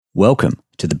Welcome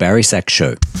to the Barry Sax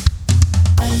Show.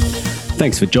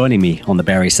 Thanks for joining me on the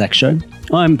Barry Sax Show.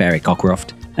 I'm Barry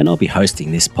Cockcroft, and I'll be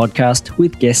hosting this podcast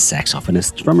with guest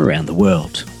saxophonists from around the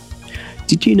world.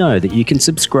 Did you know that you can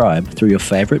subscribe through your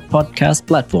favourite podcast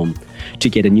platform to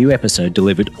get a new episode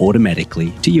delivered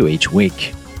automatically to you each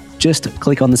week? Just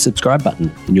click on the subscribe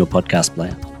button in your podcast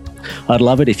player. I'd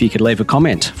love it if you could leave a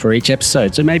comment for each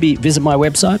episode, so maybe visit my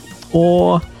website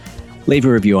or leave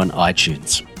a review on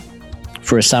iTunes.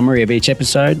 For a summary of each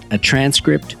episode, a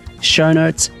transcript, show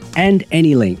notes, and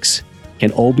any links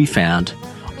can all be found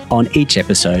on each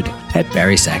episode at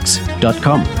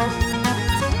barrysax.com.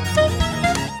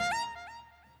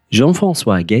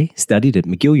 Jean-François Guay studied at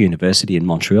McGill University in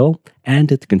Montreal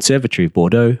and at the Conservatory of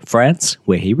Bordeaux, France,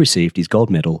 where he received his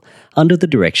gold medal under the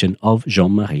direction of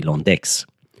Jean-Marie Landex.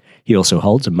 He also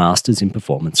holds a Master's in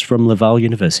Performance from Laval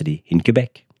University in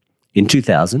Quebec. In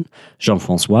 2000,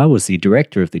 Jean-François was the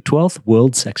director of the 12th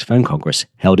World Saxophone Congress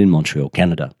held in Montreal,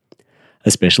 Canada.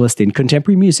 A specialist in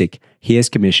contemporary music, he has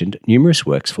commissioned numerous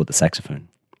works for the saxophone.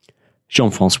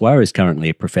 Jean-François is currently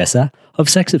a professor of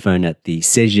saxophone at the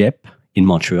Cégep in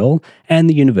Montreal and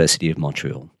the University of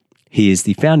Montreal. He is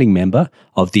the founding member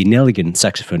of the Nelligan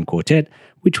Saxophone Quartet,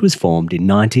 which was formed in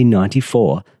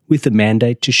 1994 with the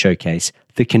mandate to showcase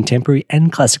the contemporary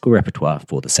and classical repertoire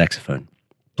for the saxophone.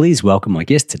 Please welcome my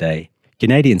guest today,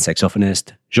 Canadian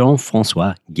saxophonist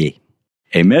Jean-François Guay.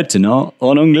 Et maintenant,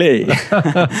 en anglais.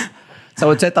 Ça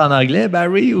va être en anglais,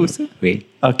 Barry, ou ça? Oui.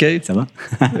 OK. Ça va?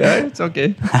 Yeah, it's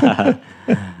okay.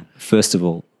 First of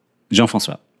all,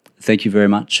 Jean-François, thank you very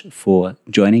much for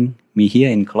joining me here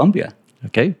in Colombia.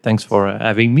 Okay, thanks for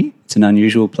having me. It's an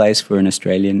unusual place for an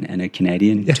Australian and a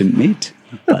Canadian to meet,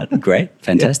 but great,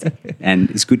 fantastic. And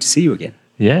it's good to see you again.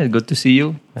 Yeah, good to see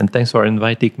you. And thanks for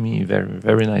inviting me. Very,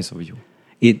 very nice of you.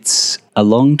 It's a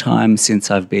long time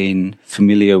since I've been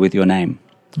familiar with your name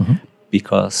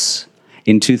because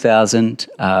in 2000,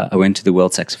 I went to the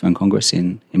World Saxophone Congress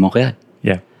in Montreal.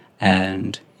 Yeah.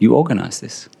 And you organized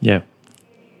this. Yeah.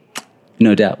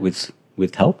 No doubt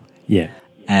with help. Yeah.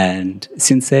 And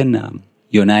since then,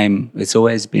 your name has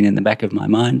always been in the back of my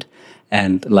mind.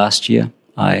 And last year,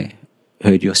 I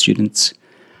heard your students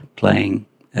playing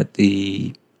at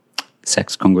the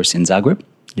Sax Congress in Zagreb.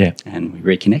 Yeah. And we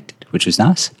reconnected, which was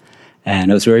nice. And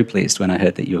I was very pleased when I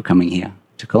heard that you were coming here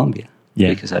to Colombia. Yeah.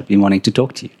 Because I've been wanting to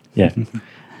talk to you. Yeah.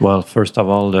 Well, first of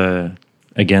all,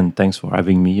 again, thanks for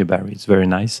having me, Barry. It's very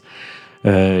nice.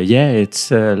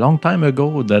 It's a long time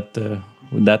ago that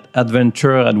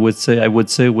adventure, I would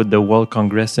say, with the World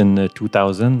Congress in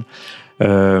 2000.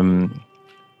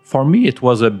 For me, it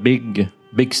was a big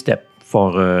step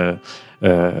for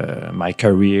my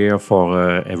career,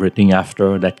 for everything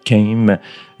after that came.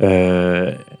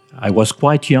 I was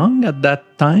quite young at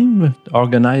that time to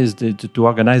organize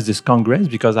this Congress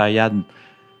because I had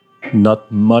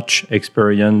not much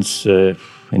experience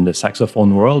in the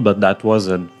saxophone world, but that was,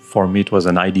 for me, it was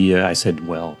an idea. I said,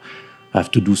 well, I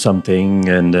have to do something,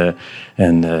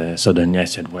 and suddenly I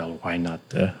said, well, why not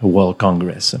a World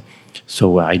Congress?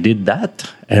 So I did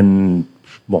that, and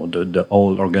well, the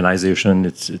whole organization,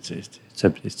 it's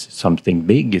something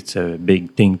big. It's a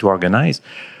big thing to organize.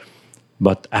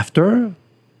 But after,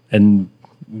 and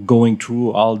going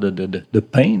through all the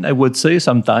pain, I would say,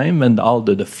 sometime, and all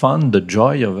the fun, the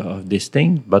joy of this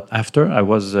thing. But after,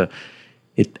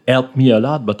 it helped me a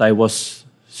lot, but I was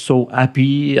so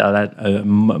happy,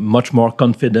 much more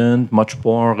confident, much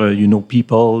more,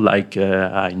 people like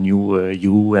I knew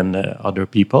you and other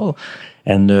people.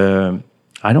 And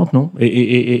I don't know,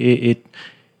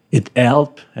 it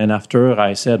helped. And after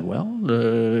I said, well,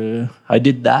 I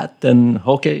did that, and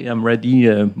okay, I'm ready,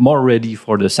 more ready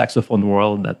for the saxophone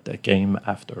world that came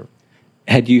after.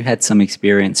 Had you had some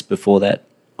experience before that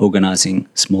organizing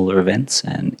smaller events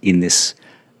and in this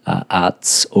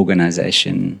arts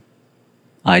organization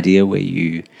idea where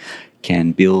you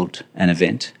can build an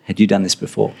event? Had you done this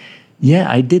before?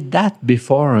 Yeah, I did that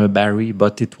before, Barry,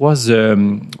 but it was, a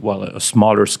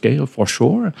smaller scale for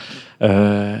sure.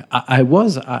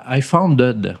 I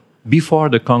founded, before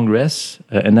the Congress,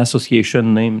 an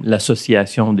association named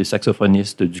l'Association des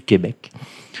Saxophonistes du Québec.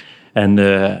 And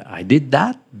I did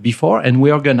that before, and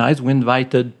we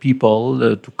invited people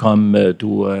to come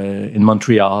in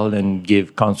Montreal and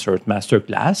give concert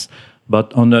masterclass,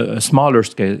 but on a smaller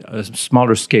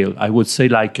scale. I would say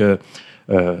like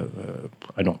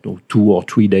I don't know, 2 or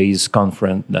 3 days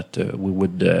conference that we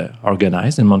would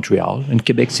organize in Montreal, in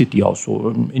Quebec City also,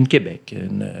 in Quebec,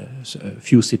 in a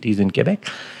few cities in Quebec.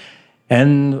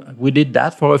 And we did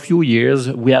that for a few years.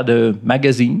 We had a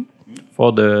magazine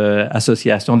for the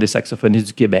Association des Saxophonistes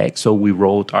du Québec. So we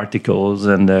wrote articles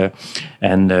and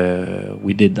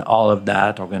we did all of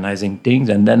that, organizing things.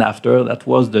 And then after, that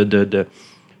was the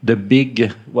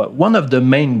big, one of the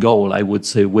main goal, I would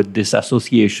say, with this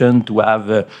association, to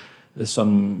have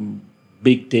some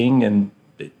big thing. And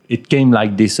it came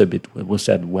like this a bit. We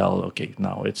said, well, okay,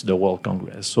 now it's the World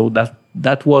Congress. So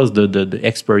that was the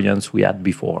experience we had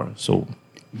before. So,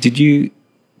 did you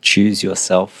choose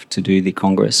yourself to do the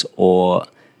Congress, or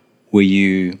were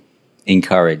you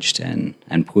encouraged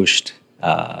and pushed,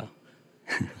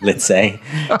 let's say,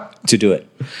 to do it?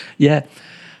 Yeah,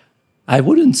 I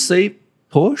wouldn't say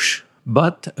push,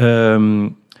 but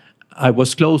I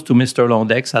was close to Mr.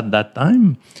 Londex at that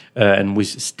time, and we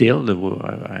still,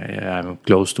 I'm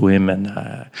close to him, and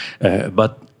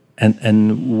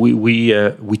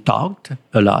we talked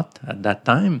a lot at that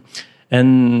time,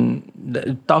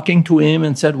 and talking to him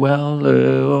and said, well,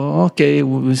 okay,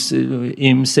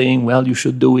 him saying, well, you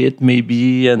should do it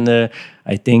maybe, and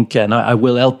I think, and I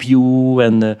will help you,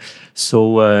 and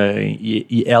so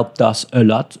he helped us a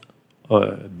lot.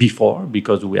 Before,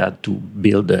 because we had to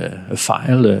build a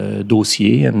file, a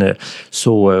dossier, and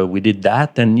so we did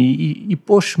that, and he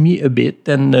pushed me a bit,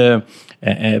 and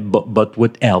but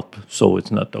with help. So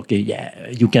it's not okay. Yeah,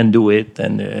 you can do it,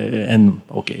 and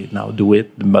okay, now do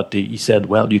it. But he said,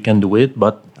 well, you can do it,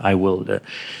 but I will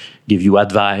give you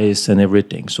advice and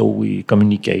everything. So we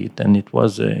communicate, and he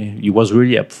was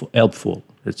really helpful.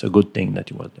 It's a good thing that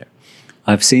he was there.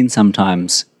 I've seen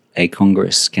sometimes a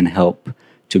Congress can help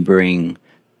to bring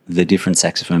the different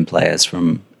saxophone players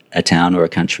from a town or a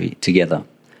country together,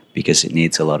 because it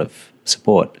needs a lot of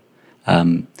support.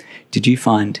 Did you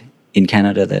find in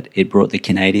Canada that it brought the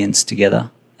Canadians together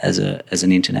as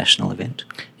an international event?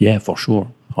 Yeah, for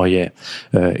sure. Oh yeah,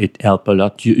 it helped a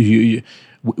lot.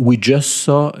 We just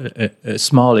saw a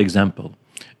small example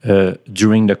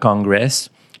during the Congress.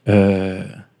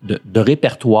 The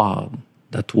repertoire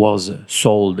that was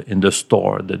sold in the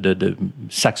store, the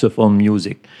saxophone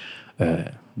music,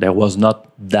 there was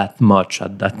not that much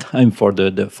at that time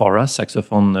for us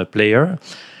saxophone player.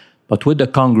 But with the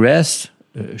Congress,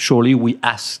 surely we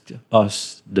asked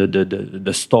us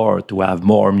the store to have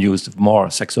more music, more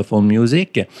saxophone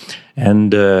music,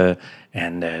 and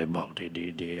well,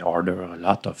 they order a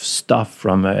lot of stuff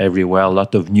from everywhere, a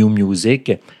lot of new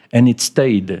music. And it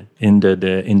stayed in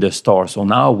the store. So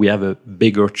now we have a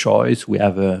bigger choice. We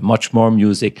have much more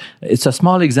music. It's a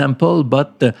small example,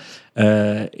 but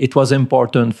it was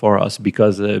important for us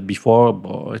because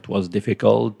before it was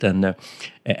difficult. And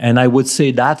I would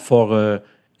say that for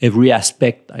every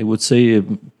aspect, I would say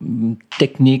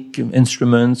technique,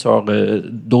 instruments, or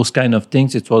those kind of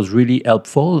things, it was really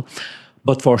helpful.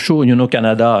 But for sure,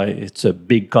 Canada, it's a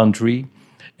big country.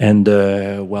 And,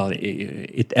 well,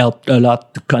 it helped a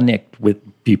lot to connect with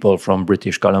people from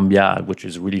British Columbia, which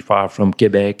is really far from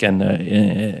Quebec. And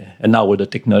now with the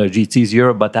technology, it's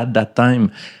easier. But at that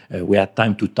time, we had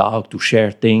time to talk, to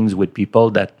share things with people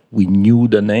that we knew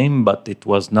the name, but it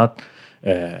was not,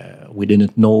 we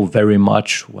didn't know very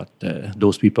much what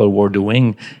those people were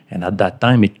doing. And at that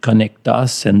time, it connected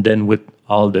us. And then with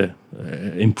all the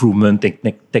improvement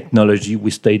technology,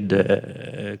 we stayed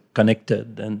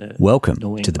connected. And welcome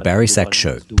to the Barry Sax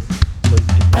Show.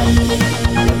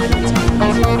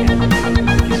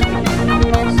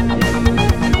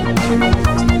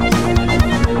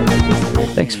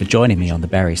 Thanks for joining me on the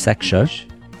Barry Sax Show.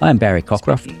 I'm Barry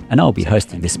Cockcroft, and I'll be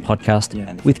hosting this podcast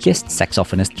with guest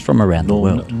saxophonists from around the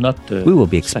world. We will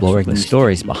be exploring the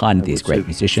stories behind these great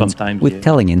musicians with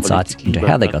telling insights into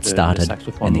how they got started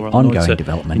and the ongoing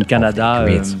development of their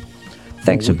careers.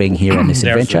 Thanks for being here on this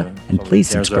adventure, and please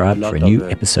subscribe for a new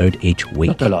episode each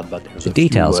week. The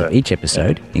details of each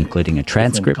episode, including a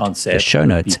transcript, the show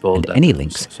notes, and any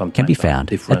links, can be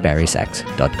found at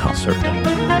barrysax.com.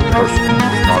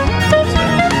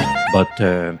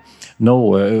 But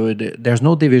no, there's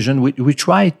no division. We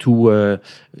try to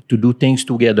do things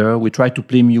together. We try to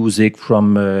play music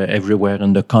from everywhere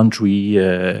in the country,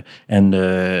 and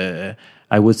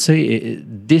I would say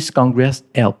this Congress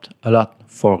helped a lot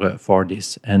for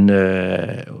this. And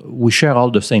we share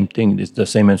all the same thing. It's the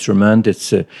same instrument.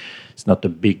 It's not a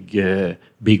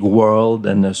big world,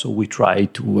 and so we try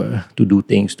to do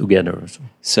things together.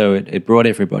 So it brought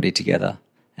everybody together,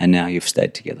 and now you've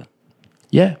stayed together.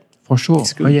 Yeah. For sure.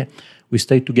 Oh, yeah. We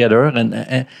stay together,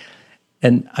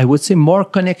 and I would say more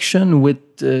connection with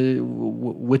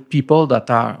people that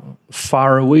are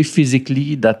far away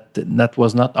physically. That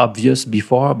was not obvious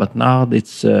before, but now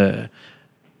it's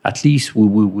at least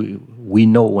we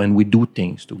know and we do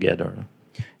things together.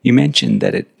 You mentioned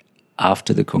that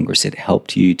after the Congress, it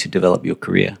helped you to develop your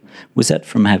career. Was that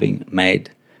from having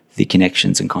made the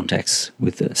connections and contacts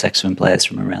with the saxophone players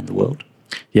from around the world?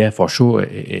 Yeah, for sure.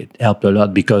 It helped a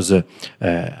lot because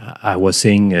I was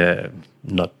saying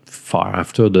not far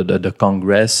after the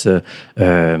Congress,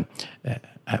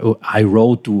 I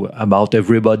wrote about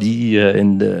everybody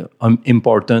in the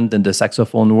important in the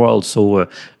saxophone world. So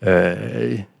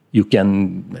you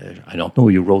can, I don't know,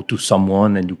 you wrote to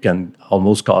someone and you can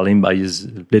almost call him by his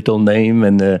little name,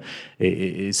 and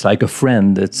it's like a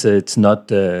friend. It's not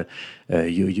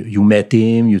you met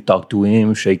him, you talk to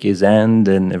him, shake his hand,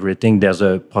 and everything. There's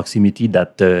a proximity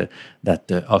that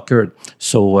occurred.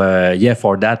 So yeah,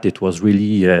 for that it was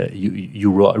really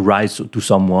you rise to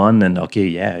someone, and okay,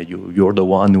 yeah, you're the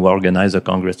one who organized the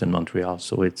Congress in Montreal.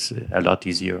 So it's a lot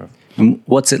easier. And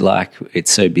what's it like?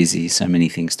 It's so busy, so many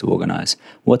things to organize.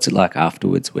 What's it like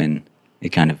afterwards when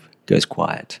it kind of goes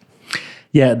quiet?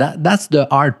 Yeah, that's the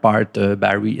hard part,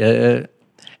 Barry.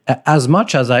 As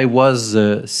much as I was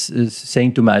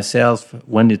saying to myself,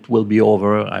 when it will be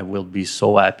over, I will be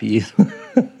so happy.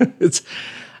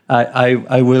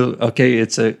 I will. Okay,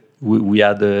 we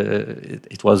had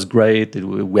it was great.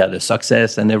 We had a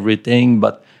success and everything,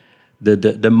 but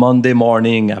the Monday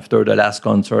morning after the last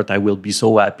concert, I will be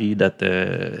so happy that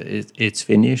it's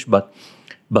finished. But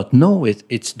no,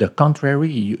 it's the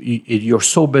contrary. You're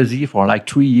so busy for like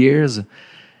 3 years,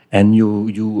 and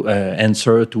you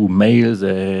answer to mails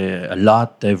a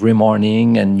lot every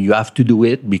morning, and you have to do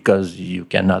it because you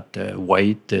cannot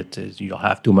wait. You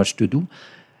have too much to do.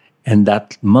 And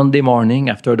that Monday morning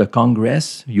after the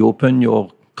Congress, you open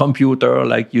your computer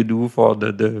like you do for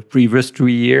the previous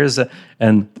 3 years,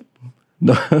 and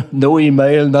no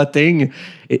email, nothing.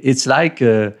 It's like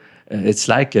how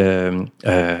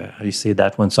you say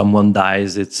that when someone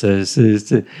dies. It's un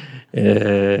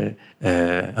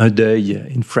deuil.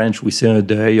 In French, we say un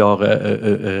deuil,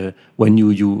 or when you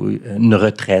une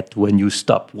retraite, when you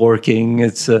stop working,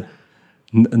 it's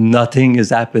nothing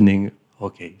is happening.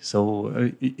 Okay, so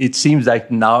it seems like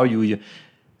now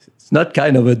it's not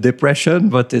kind of a depression,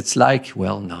 but it's like,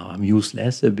 well, now I'm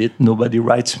useless a bit. Nobody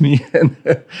writes me,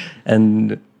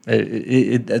 and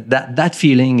that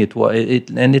feeling it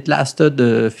lasted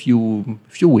a few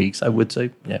weeks, I would say.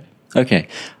 Yeah. Okay,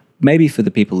 maybe for the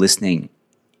people listening,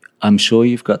 I'm sure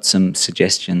you've got some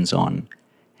suggestions on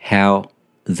how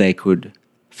they could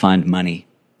find money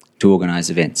to organize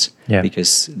events,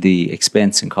 because the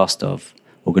expense and cost of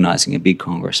organizing a big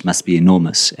Congress must be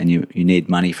enormous, and you need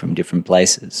money from different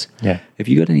places. Yeah. Have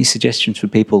you got any suggestions for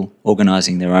people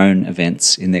organizing their own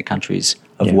events in their countries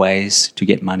of ways to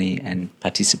get money and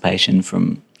participation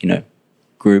from,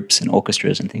 groups and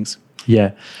orchestras and things?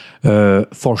 Yeah,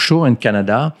 for sure in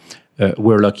Canada,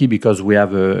 we're lucky because we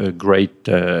have a great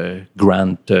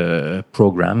grant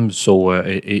program. So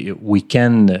we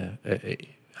can...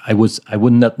 I would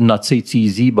not say it's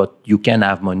easy, but you can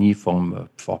have money for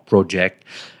project.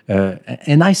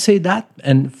 And I say that,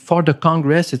 and for the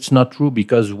Congress, it's not true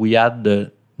because we had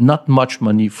not much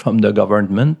money from the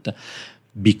government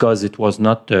because it was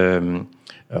not, there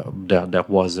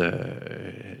was,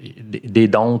 they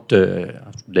don't,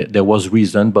 there was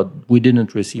reason, but we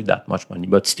didn't receive that much money,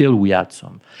 but still we had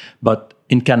some. But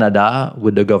in Canada,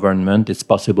 with the government, it's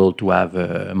possible to have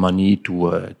money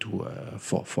for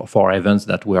events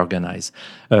that we organize.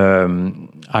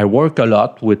 I work a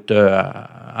lot with.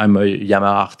 I'm a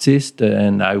Yamaha artist,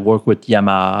 and I work with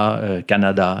Yamaha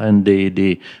Canada, and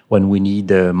they when we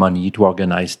need money to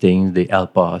organize things, they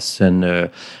help us. And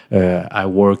I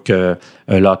work a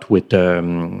lot with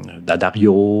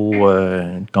Dadario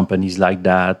and companies like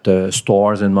that,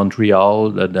 stores in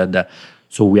Montreal.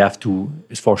 So we have to,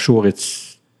 for sure,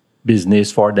 it's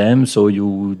business for them. So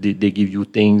they give you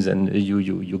things and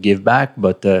you give back,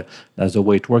 but that's the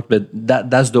way it works. But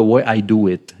that's the way I do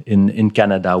it in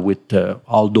Canada with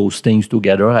all those things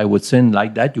together. I would say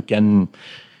like that you can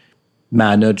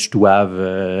manage to have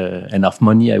enough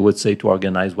money, I would say, to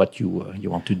organize what you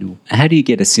want to do. How do you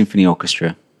get a symphony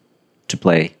orchestra to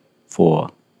play for,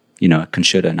 a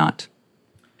concerto night?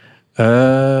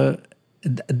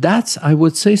 That's, I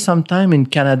would say, sometime in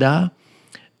Canada,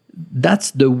 that's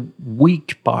the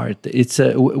weak part. It's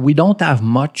we don't have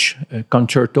much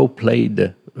concerto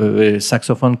played,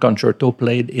 saxophone concerto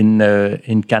played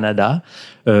in Canada.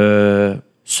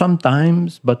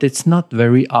 Sometimes, but it's not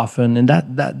very often, and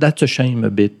that's a shame a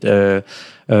bit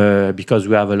because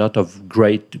we have a lot of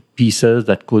great pieces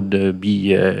that could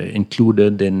be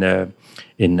included in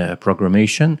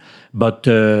programmation. But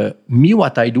me,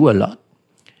 what I do a lot,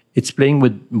 it's playing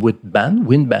with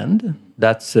wind band.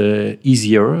 that's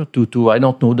easier to I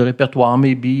don't know, the repertoire,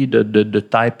 maybe the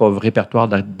type of repertoire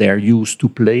that they're used to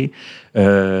play.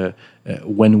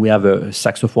 When we have a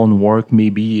saxophone work,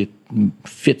 maybe it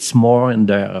fits more in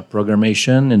their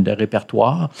programmation, in their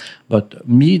repertoire. But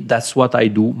me, that's what I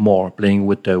do more, playing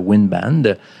with a wind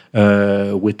band,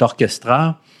 with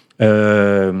orchestra.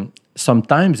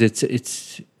 Sometimes it's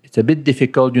a bit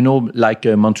difficult, like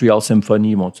Montreal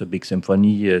Symphony. Well, it's a big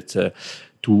symphony. It's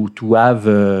to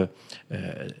have.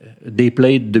 They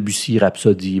played Debussy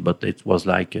Rhapsody, but it was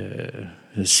like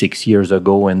 6 years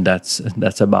ago, and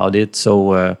that's about it.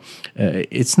 So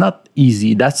it's not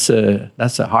easy. That's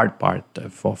a hard part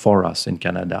for us in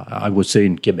Canada. I would say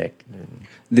in Quebec.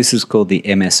 This is called the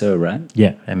MSO, right?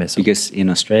 Yeah, MSO. Because in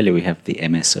Australia we have the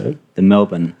MSO, the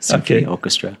Melbourne Symphony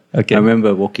Orchestra. Okay. I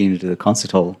remember walking into the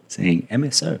concert hall saying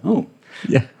MSO. Oh,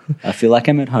 yeah. I feel like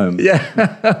I'm at home. Yeah.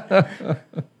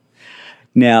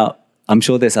 Now, I'm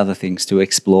sure there's other things to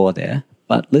explore there,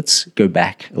 but let's go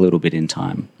back a little bit in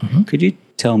time. Mm-hmm. Could you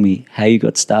tell me how you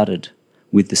got started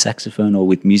with the saxophone or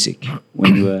with music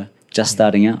when you were just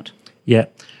starting out? Yeah.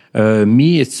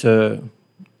 Me, it's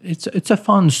a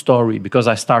fun story because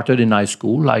I started in high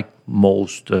school, like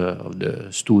most of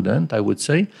the students, I would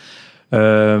say.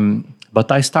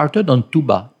 But I started on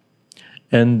tuba.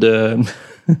 And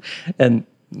and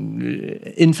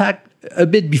in fact, a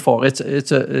bit before, it's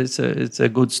a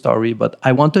good story, but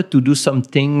I wanted to do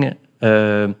something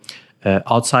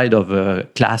outside of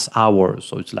class hours,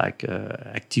 so it's like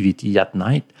activity at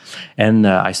night, and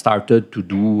I started to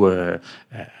do.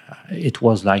 It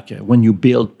was like when you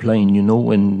build plane,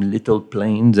 in little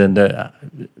planes, and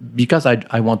because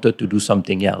I wanted to do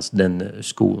something else than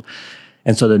school.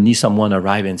 And suddenly someone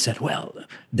arrived and said, well,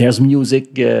 there's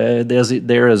music,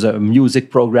 there is a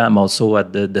music program also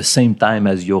at the same time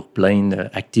as your playing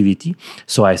activity.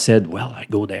 So I said, well, I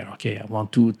go there. Okay, I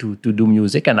want to do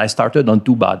music. And I started on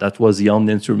tuba. That was the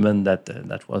only instrument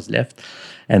that was left.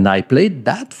 And I played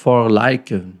that for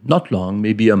like not long,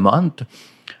 maybe a month.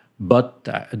 But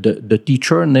the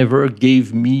teacher never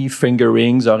gave me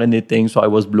fingerings or anything. So I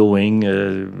was blowing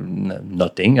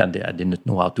nothing. And I didn't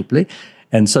know how to play.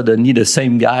 And suddenly the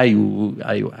same guy who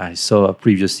I saw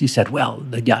previously said, well,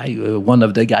 the guy, one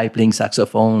of the guy playing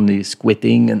saxophone is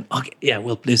quitting. And okay, yeah,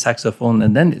 we'll play saxophone.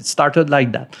 And then it started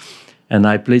like that. And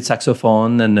I played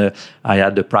saxophone, and I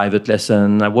had a private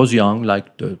lesson. I was young,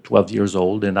 like 12 years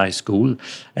old in high school.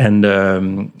 And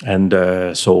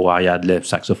so I had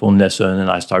saxophone lesson, and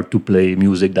I started to play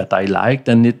music that I liked.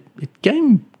 And it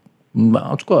came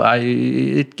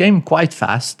quite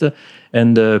fast.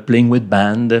 And playing with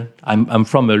band. I'm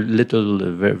from a little,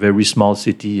 very small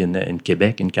city in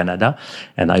Quebec, in Canada,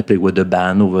 and I play with the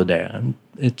band over there. And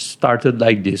it started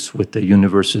like this with the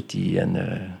university and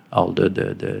all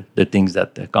the things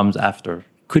that comes after.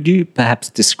 Could you perhaps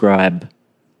describe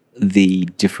the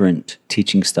different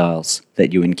teaching styles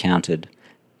that you encountered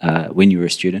when you were a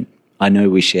student? I know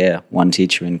we share one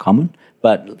teacher in common,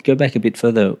 but go back a bit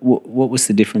further. What was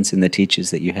the difference in the teachers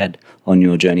that you had on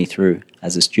your journey through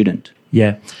as a student?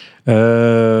 Yeah.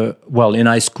 Well, in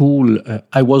high school,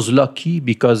 I was lucky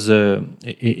because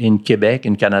in Quebec,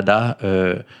 in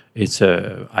Canada, it's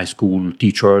a high school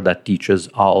teacher that teaches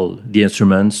all the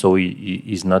instruments, so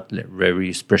he's not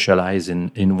very specialized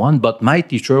in one. But my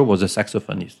teacher was a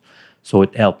saxophonist, so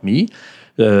it helped me.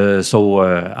 So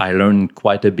I learned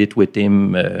quite a bit with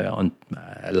him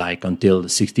until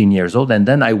 16 years old. And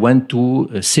then I went to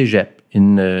Cégep.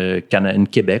 In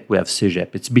Quebec, we have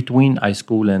Cégep. It's between high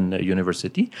school and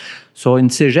university. So in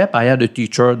Cégep, I had a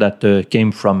teacher that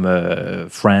came from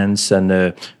France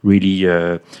and really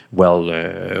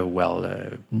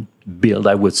built,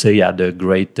 I would say. Had a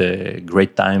great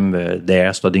time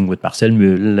there studying with Marcel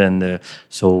Mull, and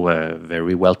so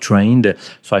very well trained.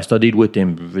 So I studied with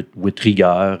him with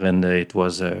rigueur, and it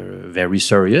was very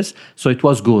serious. So it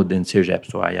was good in Cégep.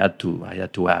 So I had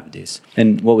to have this.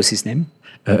 And what was his name?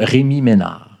 Rémi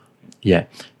Ménard. Yeah,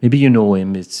 maybe you know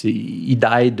him. He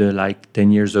died like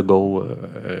 10 years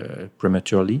ago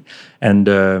prematurely. And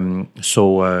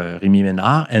so Rémi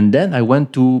Ménard. And then I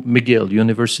went to McGill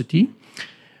University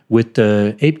with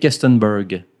Abe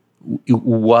Kestenberg, who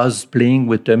was playing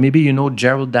with, maybe you know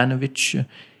Gerald Danovich.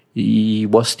 He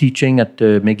was teaching at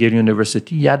McGill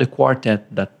University. He had a quartet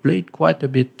that played quite a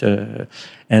bit.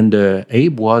 And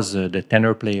Abe was the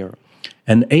tenor player.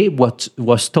 And Abe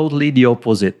was totally the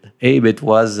opposite. Abe, it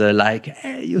was like,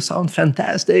 hey, you sound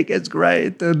fantastic, it's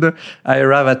great. And I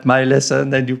arrive at my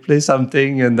lesson and you play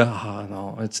something and, oh,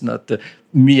 no, it's not.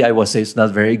 Me, I was saying it's not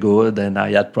very good. And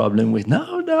I had problem with,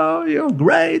 no, you're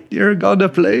great. You're going to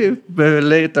play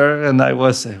later. And I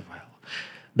was saying, well,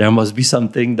 there must be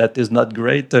something that is not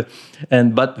great,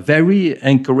 but very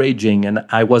encouraging, and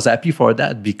I was happy for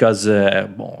that because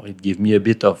it gave me a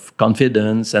bit of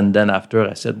confidence. And then after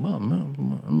I said, well,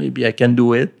 maybe I can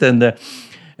do it, and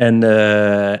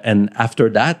after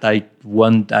that I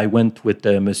went with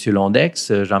Monsieur Londex,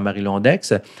 Jean-Marie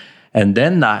Londex, and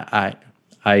then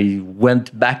I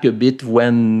went back a bit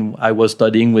when I was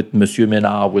studying with Monsieur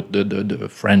Ménard, with the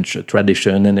French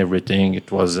tradition and everything.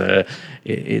 It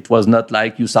was not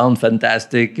like you sound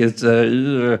fantastic. It's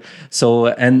so,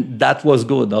 and that was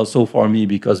good also for me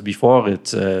because before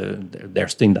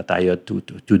there's things that I had to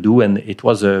do, and it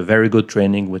was a very good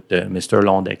training with Mr.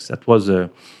 Londex. That was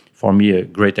for me a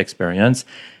great experience.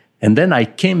 And then I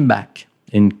came back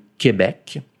in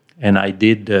Quebec and I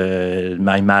did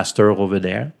my master over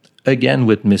there. Again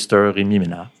with Mr. Rémi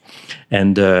Ménard,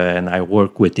 and I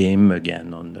work with him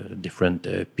again on different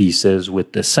pieces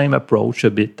with the same approach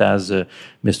a bit as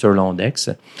Mr. Londex,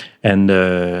 and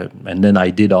then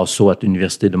I did also at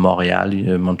University of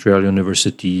Montreal, Montreal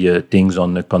University, things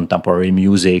on the contemporary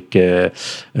music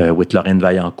with Lorraine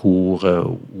Vaillancourt,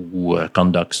 who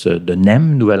conducts the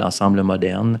NEM, Nouvel Ensemble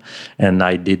Moderne, and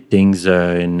I did things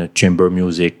in chamber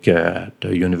music at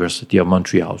the University of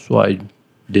Montreal. So I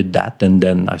did that, and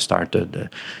then I started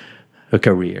a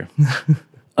career.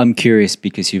 I'm curious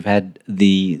because you've had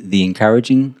the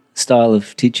encouraging style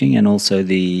of teaching and also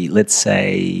the, let's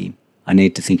say, I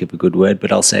need to think of a good word,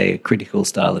 but I'll say a critical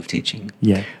style of teaching.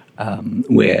 Yeah.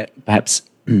 Where perhaps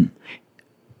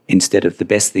instead of the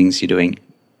best things you're doing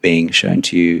being shown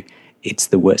to you, it's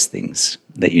the worst things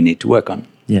that you need to work on.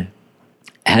 Yeah.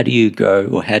 How did you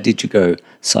go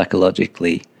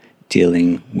psychologically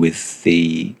dealing with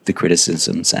the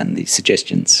criticisms and the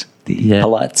suggestions,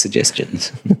 polite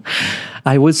suggestions?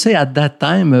 I would say at that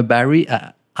time, Barry,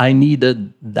 I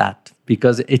needed that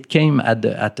because it came at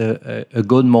a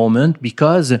good moment,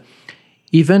 because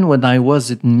even when I was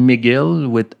at McGill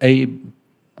with Abe,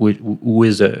 who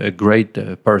is a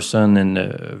great person and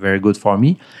very good for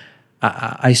me,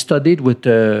 I studied with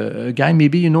a guy,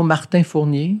 maybe you know Martin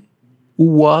Fournier, who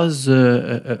was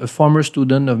a former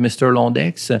student of Mr.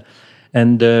 Londex,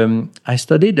 and I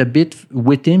studied a bit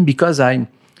with him because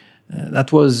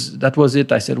that was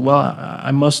it. I said, well,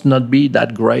 I must not be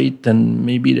that great, and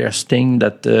maybe there's things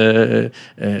that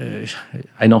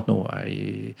I don't know.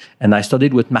 And I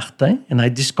studied with Martin, and I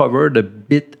discovered a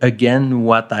bit again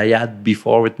what I had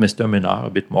before with Mr. Ménard, a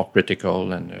bit more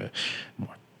critical and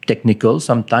more technical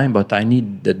sometimes, but I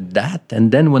needed that.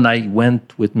 And then when I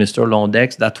went with Mr.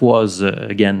 Londex, that was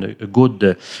again a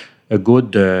good.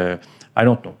 I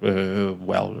don't know.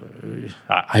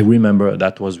 I remember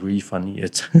that was really funny.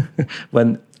 It's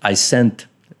when I sent,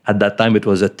 at that time it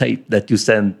was a tape that you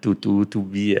sent to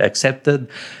be accepted,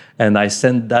 and I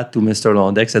sent that to Mr.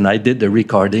 Londex, and I did the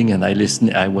recording, and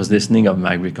I was listening of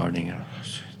my recording.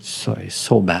 It's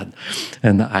so bad,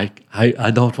 and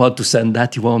I don't want to send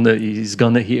that. He's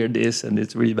gonna hear this, and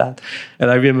it's really bad.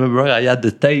 And I remember I had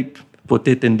the tape, put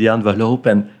it in the envelope,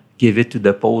 and give it to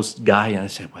the post guy, and I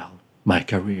said, well, my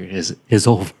career is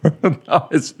over. Now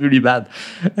it's really bad.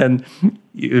 And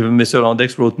Mr.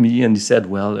 Londex wrote me and he said,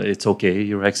 well, it's okay,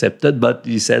 you're accepted, but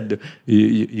he said,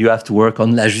 you have to work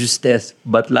on la justesse,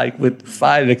 but like with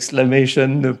 5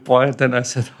 exclamation points. And I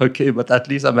said, okay, but at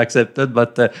least I'm accepted.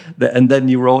 But and then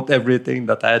he wrote everything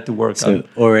that I had to work on. So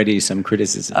already some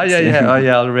criticism.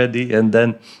 Yeah, already. And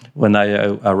then when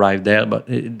I arrived there, but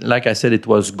like I said, it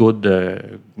was good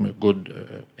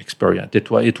experience.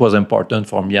 It was important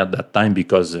for me at that time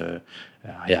because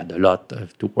I had a lot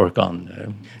to work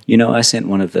on. I sent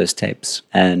one of those tapes,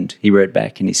 and he wrote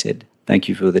back and he said, "Thank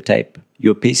you for the tape.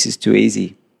 Your piece is too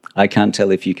easy. I can't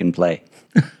tell if you can play."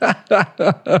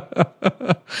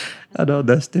 I know,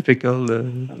 that's typical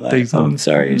things. I'm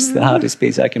sorry, it's the hardest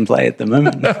piece I can play at the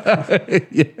moment.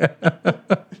 Yeah.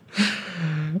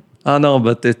 I know,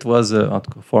 but it was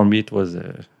for me. It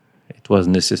was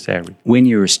necessary. When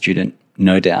you were a student,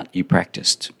 no doubt you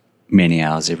practiced many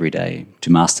hours every day to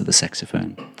master the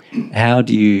saxophone. How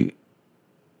do you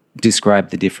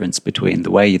describe the difference between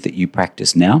the way that you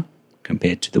practice now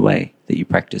compared to the way that you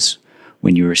practice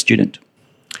when you were a student?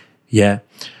 Yeah,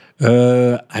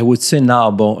 I would say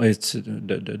now, but it's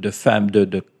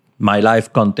my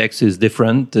life context is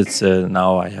different. It's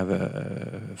now I have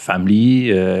a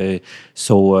family,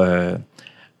 so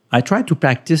I try to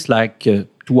practice like 2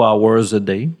 hours a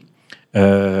day.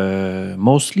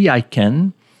 Mostly I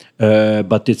can.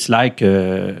 But it's like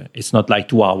it's not like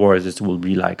 2 hours. It will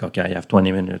be like, okay, I have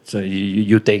 20 minutes.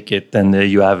 You take it, and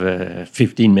you have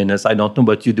 15 minutes. I don't know,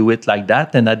 but you do it like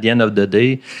that. And at the end of the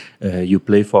day, you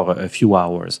play for a few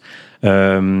hours.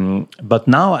 But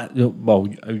now, well,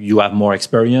 you have more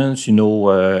experience,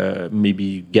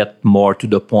 maybe get more to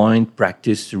the point,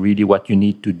 practice really what you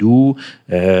need to do.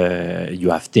 You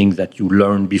have things that you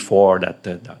learned before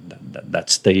that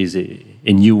stays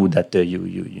in you that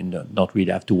you don't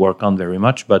really have to work on very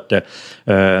much. But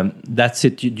that's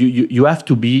it. You have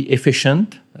to be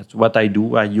efficient. That's what I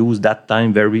do. I use that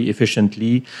time very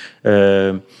efficiently.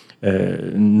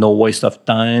 No waste of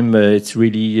time. It's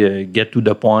really get to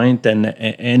the point, and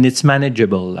it's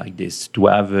manageable like this to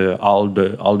have all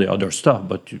the other stuff.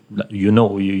 But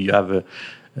you have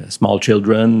small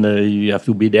children. You have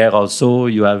to be there also.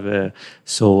 You have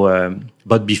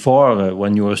but before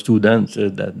when you were a student,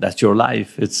 that's your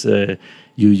life. It's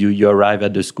you arrive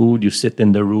at the school, you sit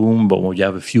in the room, but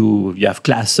you have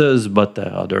classes, but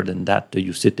other than that,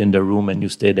 you sit in the room and you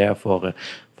stay there for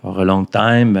a long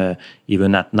time,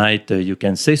 even at night, you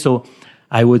can say. So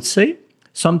I would say,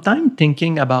 sometime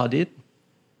thinking about it,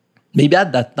 maybe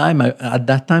at that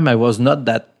time I was not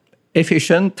that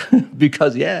efficient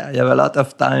because I have a lot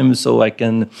of time, so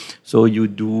you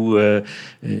do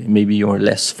maybe you're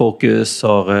less focused,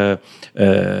 or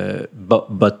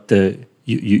but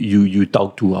you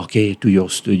talk to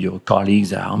your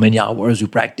colleagues. How many hours you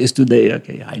practice today?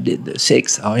 Okay, I did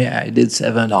 6. Oh yeah, I did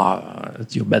 7. Oh,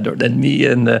 you're better than me,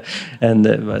 and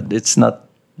but it's not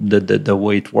the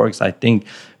way it works, I think.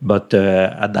 But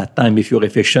at that time, if you're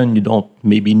efficient, you don't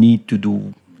maybe need to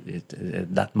do it,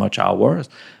 that much hours.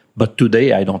 But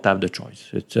today, I don't have the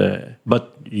choice.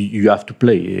 But you have to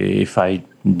play. If I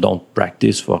don't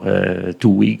practice for 2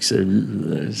 weeks,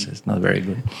 it's not very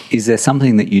good. Is there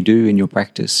something that you do in your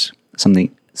practice,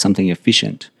 something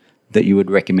efficient, that you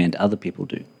would recommend other people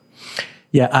do?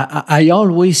 Yeah, I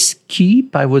always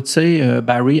keep, I would say,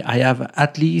 Barry, I have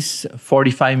at least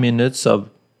 45 minutes of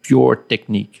pure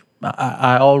technique.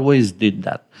 I always did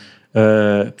that.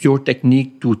 Pure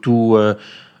technique to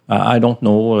I don't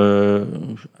know,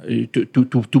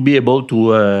 to be able to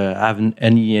have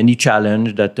any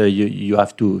challenge that you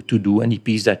have to do, any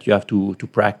piece that you have to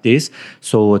practice.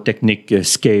 So technique,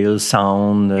 scale,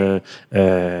 sound,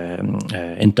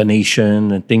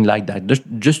 intonation, and things like that.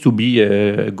 Just to be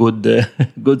a good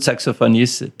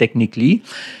saxophonist technically.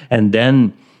 And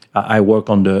then I work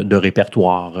on the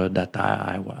repertoire that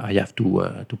I have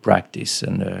to practice.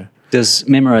 And does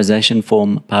memorization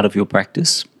form part of your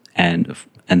practice?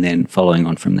 And then following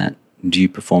on from that, do you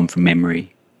perform from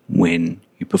memory when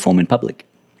you perform in public?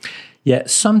 Yeah,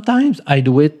 sometimes I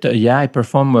do it. I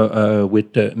perform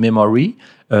with memory.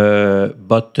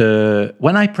 But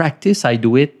when I practice, I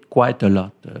do it quite a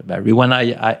lot, Barry. When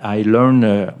I learn,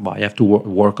 I have to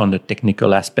work on the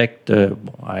technical aspect.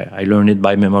 I learn it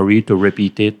by memory to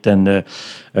repeat it, and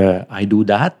I do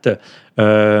that.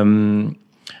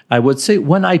 I would say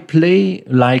when I play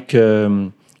like...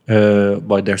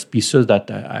 but there's pieces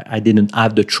that I didn't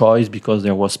have the choice because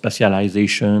there was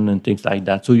specialization and things like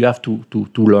that. So you have to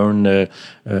learn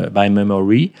by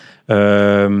memory.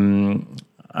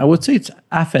 I would say it's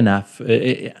half and half.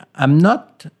 I'm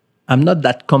not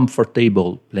that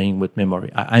comfortable playing with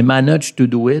memory. I manage to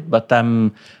do it, but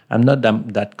I'm not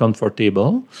that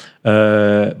comfortable.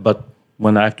 But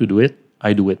when I have to do it,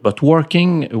 I do it. But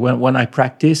working, when I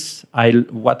practice,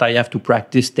 what I have to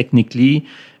practice technically,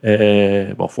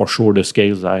 for sure the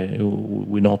scales,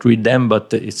 we don't read them,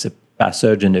 but it's a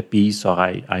passage and a piece, or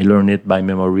I learn it by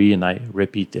memory and I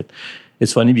repeat it.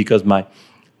 It's funny because my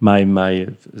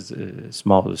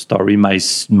small story,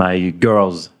 my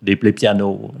girls, they play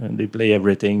piano and they play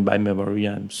everything by memory.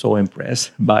 I'm so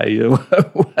impressed by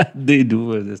what they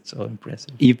do. It's so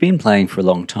impressive. You've been playing for a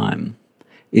long time.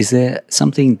 Is there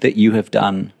something that you have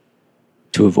done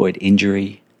to avoid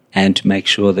injury and to make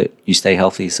sure that you stay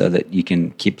healthy so that you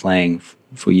can keep playing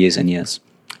for years and years?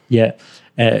 Yeah,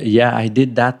 I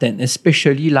did that, and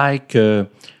especially like the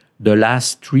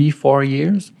last 3-4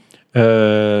 years.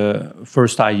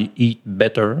 First, I eat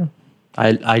better.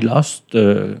 I lost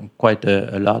quite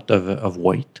a lot of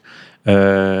weight.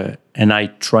 And I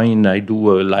train, I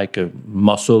do like a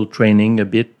muscle training a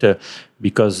bit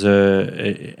because,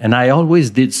 and I always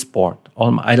did sport.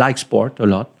 I like sport a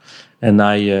lot. And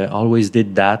I always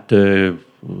did that,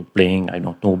 playing, I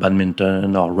don't know,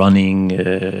 badminton or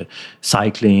running,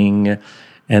 cycling.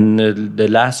 And the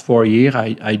last 4 years,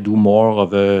 I do more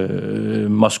of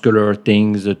muscular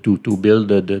things to build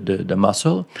the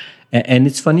muscle. And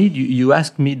it's funny you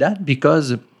ask me that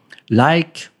because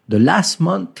like the last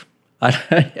month, I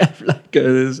have like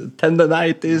a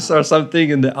tendonitis or something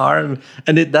in the arm,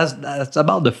 and that's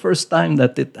about the first time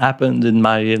that it happened in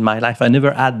my life. I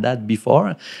never had that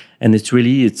before, and it's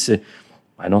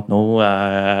I don't know.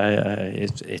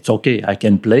 It's okay. I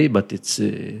can play, but it's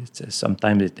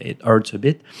sometimes it hurts a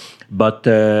bit. But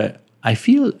I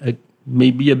feel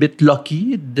maybe a bit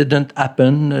lucky. It didn't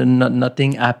happen.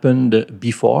 Nothing happened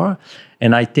before,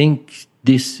 and I think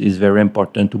this is very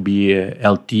important to be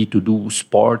healthy, to do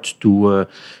sports, to.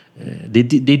 They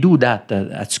do that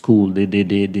at school. They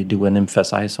do an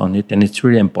emphasis on it, and it's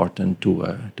really important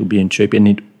to be in shape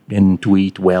and to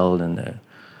eat well, and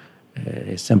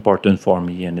it's important for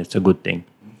me, and it's a good thing.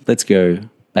 Let's go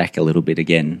back a little bit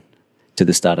again to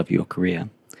the start of your career.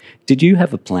 Did you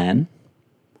have a plan,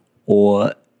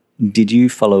 or did you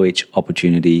follow each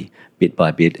opportunity bit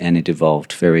by bit, and it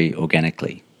evolved very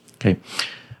organically? Okay,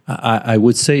 I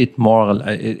would say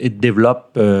it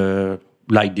developed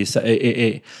like this.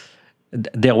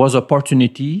 There was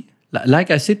opportunity.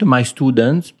 Like I said to my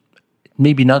students,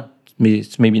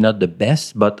 it's maybe not the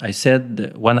best, but I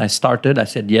said when I started, I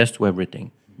said yes to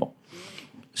everything. Well,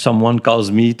 someone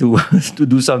calls me to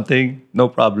do something, no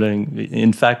problem.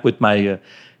 In fact, with my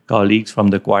colleagues from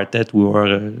the quartet, we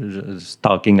were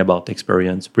talking about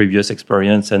previous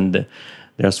experience, and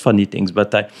there's funny things.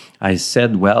 But I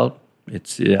said,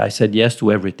 I said yes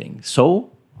to everything. So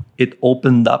it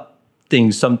opened up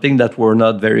something that were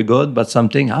not very good, but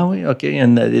something, okay,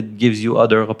 and it gives you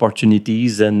other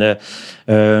opportunities. And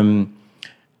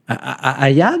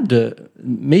I had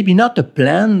maybe not a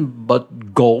plan,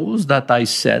 but goals that I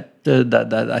set,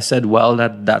 that I said,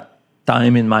 at that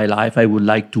time in my life, I would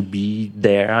like to be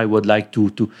there. I would like to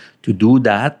do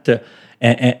that.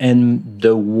 And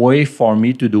the way for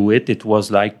me to do it, it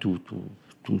was like to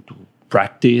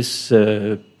practice,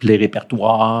 play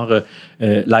repertoire.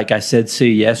 Like I said, say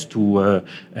yes to,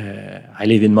 I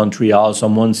live in Montreal.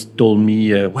 Someone told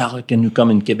me, can you come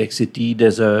in Quebec City?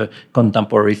 There's a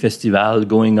contemporary festival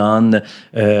going on.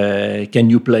 Can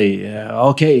you play?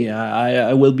 Okay,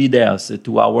 I will be there. It's a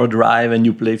 2-hour drive, and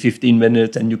you play 15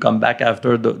 minutes and you come back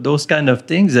after, those kind of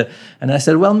things. And I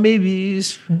said, maybe,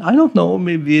 I don't know,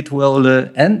 maybe it will.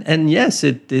 And yes,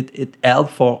 it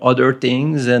helped for other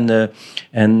things.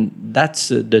 And that's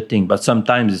the thing. But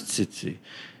sometimes it's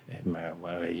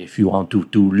if you want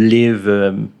to live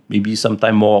maybe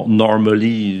sometime more normally,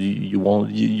 you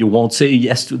won't say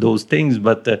yes to those things.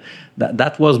 But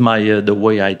that was the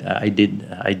way I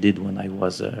did when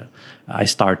I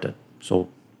started. So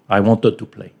I wanted to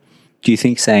play. Do you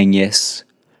think saying yes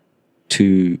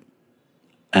to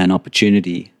an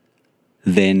opportunity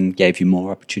then gave you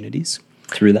more opportunities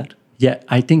through that? Yeah,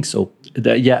 I think so.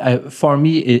 For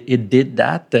me, it did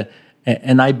that.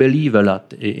 And I believe a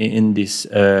lot in this,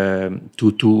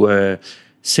 to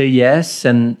say yes.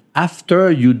 And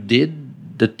after you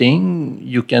did the thing,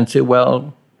 you can say,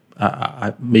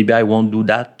 maybe I won't do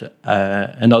that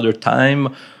another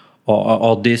time,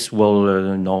 or this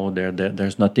will, no,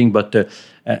 there's nothing. But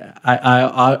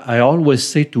I always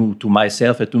say to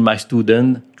myself and to my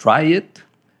student, try it.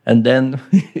 And then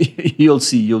you'll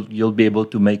see, you'll be able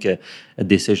to make a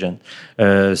decision.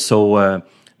 So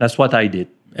that's what I did.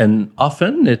 And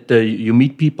often you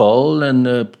meet people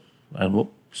and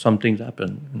some things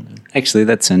happen. Actually,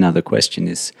 that's another question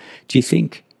is, do you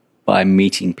think by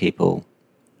meeting people,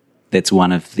 that's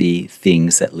one of the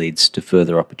things that leads to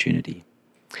further opportunity?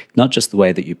 Not just the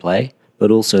way that you play,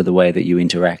 but also the way that you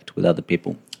interact with other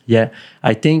people. Yeah,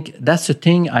 I think that's the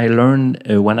thing I learned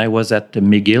when I was at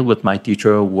McGill with my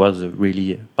teacher, who was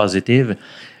really positive.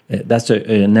 That's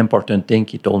an important thing.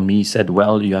 He told me, he said,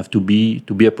 you have to be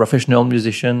a professional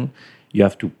musician. You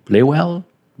have to play well,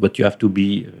 but you have to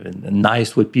be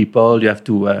nice with people. You have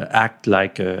to act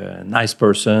like a nice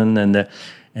person.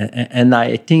 And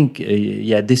I think,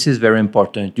 this is very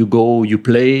important. You go, you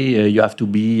play, you have to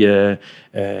be...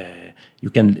 you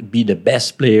can be the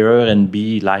best player and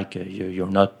be like you're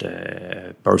not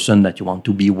a person that you want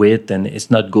to be with, and it's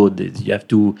not good. You have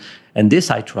to, and this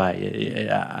I try.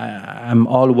 I'm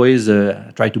always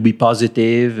try to be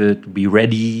positive, to be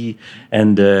ready,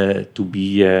 and to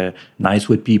be nice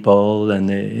with people,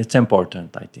 and it's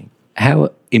important, I think.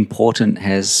 How important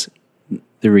has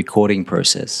the recording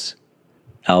process,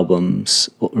 albums,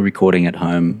 recording at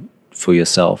home for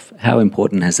yourself, how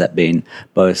important has that been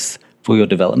both for your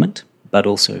development but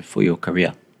also for your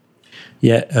career?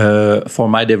 Yeah, for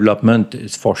my development,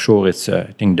 it's for sure. It's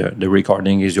I think the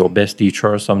recording is your best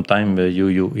teacher. Sometimes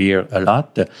you hear a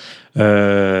lot.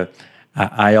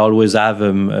 I always have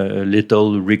a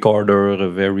little recorder,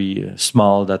 very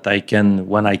small, that I can,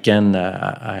 when I can,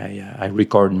 I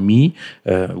record me,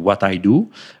 what I do.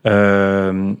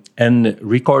 And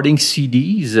recording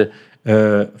CDs,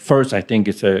 First, I think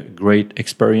it's a great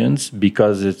experience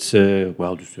because it's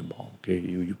okay,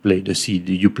 you play the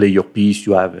CD, you play your piece,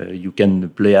 you can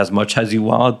play as much as you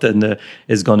want, and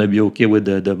it's gonna be okay with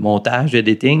the montage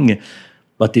editing.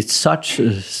 But it's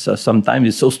sometimes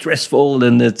it's so stressful,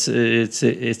 and it's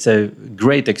a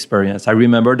great experience. I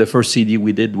remember the first CD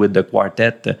we did with the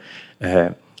quartet.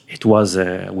 It was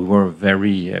we were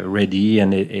very ready,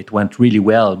 and it went really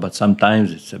well. But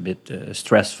sometimes it's a bit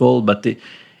stressful. But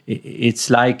it's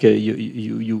like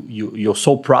you're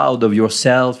so proud of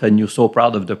yourself, and you're so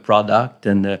proud of the product,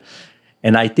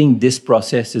 and I think this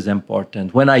process is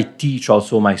important. When I teach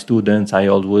also my students, I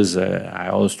always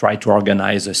try to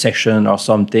organize a session or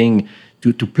something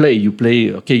to play. You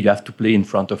play, okay. You have to play in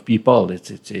front of people.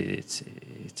 It's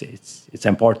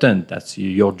important. That's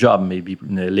your job. Maybe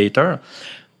later.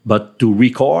 But to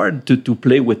record, to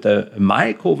play with a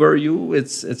mic over you,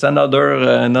 it's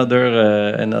another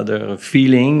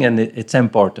feeling, and it's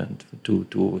important to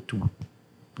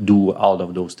do all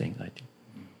of those things, I think.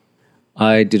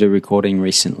 I did a recording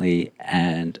recently,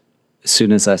 and as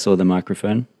soon as I saw the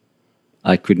microphone,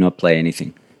 I could not play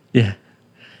anything. Yeah.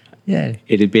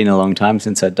 It had been a long time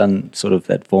since I'd done sort of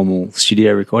that formal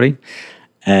studio recording,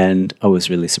 and I was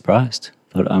really surprised.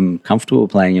 Thought I'm comfortable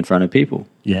playing in front of people.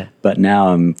 Yeah. But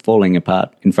now I'm falling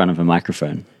apart in front of a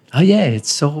microphone. Oh, yeah.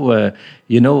 It's so,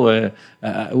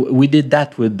 we did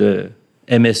that with the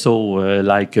MSO,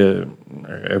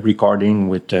 a recording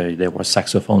with, there was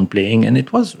saxophone playing, and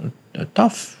it was a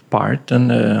tough part and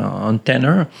on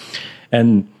tenor.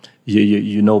 And,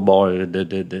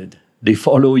 they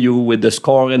follow you with the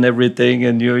score and everything,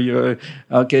 and you're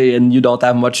okay, and you don't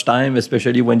have much time,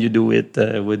 especially when you do it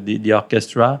with the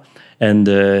orchestra. And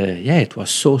it was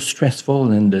so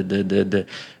stressful, and the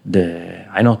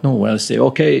I don't know. Well, say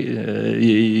okay,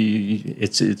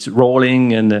 it's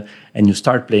rolling, and you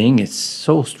start playing. It's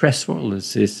so stressful.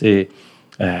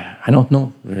 I don't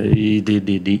know.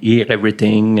 They hear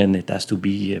everything, and it has to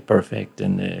be perfect,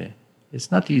 and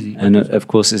it's not easy. And of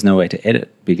course, there's no way to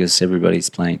edit because everybody's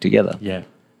playing together. Yeah.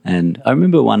 And I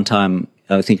remember one time,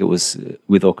 I think it was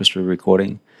with orchestra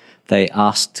recording, they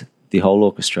asked the whole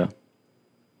orchestra,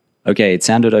 okay, it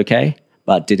sounded okay,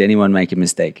 but did anyone make a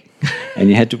mistake? And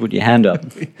you had to put your hand up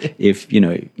if,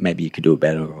 maybe you could do it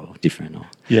better or different.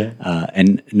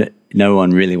 And no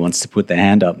one really wants to put their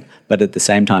hand up. But at the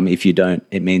same time, if you don't,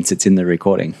 it means it's in the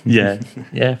recording.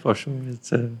 Yeah, for sure.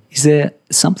 Is there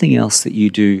something else that you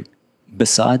do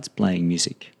besides playing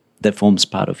music that forms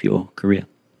part of your career?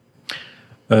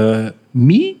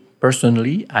 Me,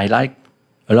 personally, I like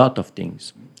a lot of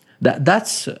things.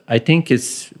 That's I think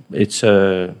it's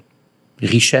a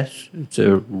richesse, it's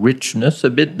a richness a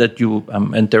bit that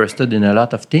I'm interested in a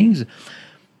lot of things.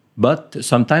 But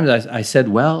sometimes I said,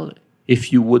 well,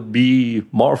 if you would be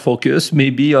more focused,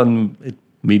 maybe on it,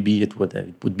 maybe it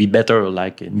would be better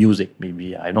like music,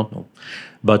 maybe, I don't know.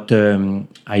 But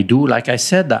I do, like I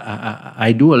said,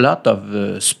 I do a lot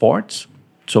of sports.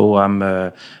 So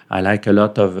I like a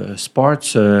lot of sports.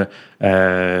 So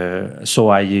I'm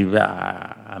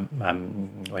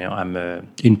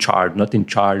in charge, not in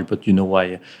charge, but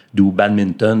I do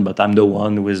badminton. But I'm the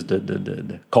one who is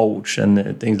the coach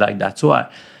and things like that. So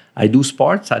I do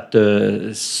sports at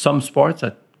some sports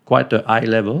at quite a high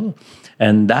level,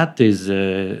 and that is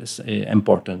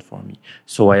important for me.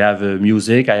 So I have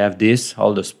music, I have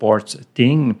all the sports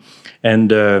thing,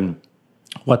 and.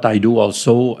 What I do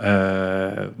also,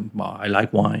 I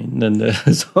like wine, and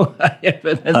so I have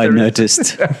an interest. I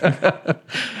noticed.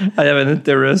 I have an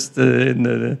interest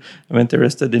I'm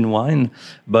interested in wine,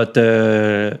 but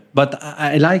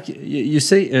I like you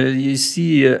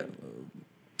see.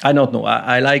 I don't know.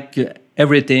 I like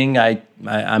everything.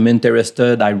 I'm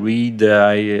interested. I read.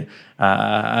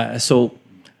 So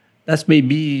that's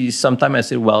maybe sometimes I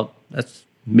say, well, that's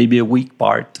maybe a weak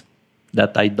part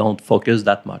that I don't focus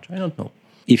that much. I don't know.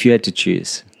 If you had to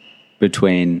choose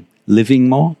between living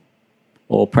more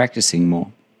or practicing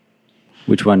more,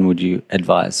 which one would you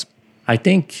advise? I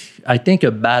think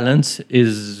a balance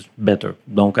is better.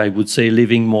 Donc I would say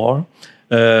living more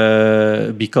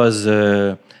because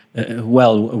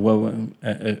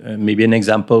maybe an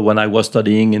example, when I was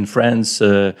studying in France,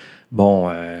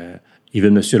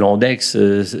 even Monsieur Londex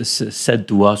said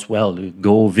to us, well,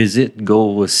 go visit,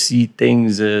 go see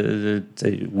things.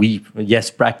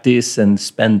 Practice and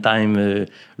spend time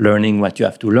learning what you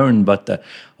have to learn, but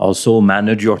also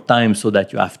manage your time so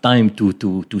that you have time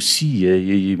to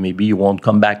see. Maybe you won't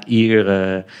come back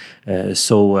here. I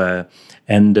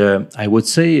would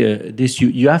say this,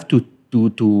 you have to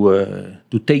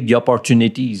to take the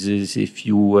opportunities. Is if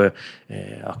you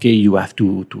you have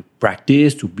to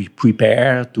practice, to be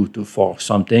prepared to for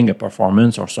something, a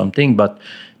performance or something. But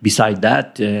beside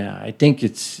that, I think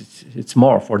it's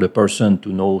more for the person to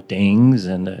know things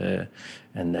and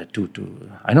to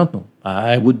I don't know.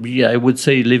 I would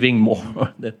say living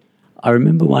more. I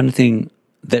remember one thing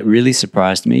that really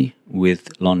surprised me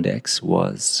with Londex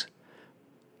was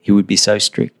he would be so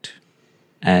strict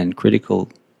and critical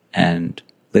and,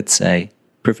 let's say,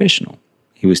 professional.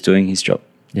 He was doing his job.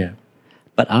 Yeah.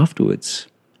 But afterwards,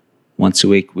 once a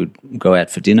week, we'd go out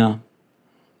for dinner,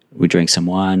 we drink some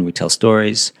wine, we tell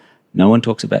stories. No one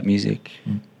talks about music.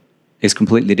 It's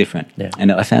completely different. Yeah.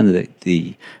 And I found that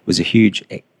it was a huge,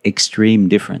 extreme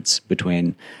difference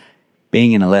between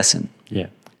being in a lesson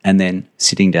and then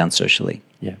sitting down socially.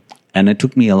 Yeah. And it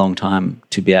took me a long time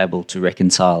to be able to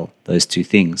reconcile those two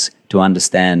things, to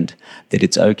understand that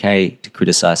it's okay to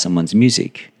criticize someone's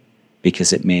music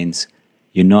because it means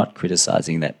you're not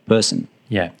criticizing that person.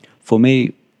 Yeah. For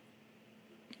me,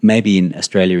 maybe in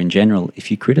Australia in general, if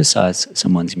you criticize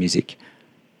someone's music,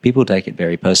 people take it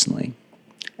very personally.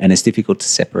 And it's difficult to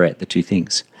separate the two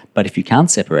things. But if you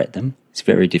can't separate them, it's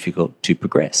very difficult to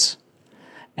progress.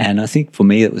 And I think for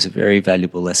me, it was a very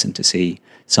valuable lesson to see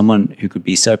someone who could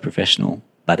be so professional,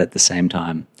 but at the same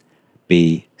time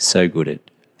be so good at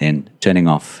then turning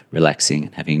off, relaxing,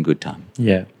 and having a good time.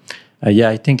 Yeah.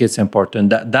 I think it's important.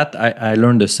 That I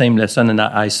learned the same lesson, and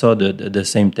I saw the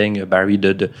same thing, Barry.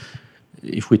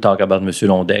 If we talk about Monsieur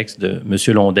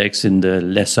Londex in the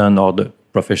lesson or the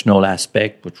professional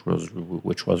aspect, which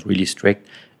was really strict,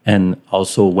 and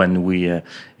also when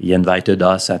he invited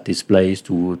us at his place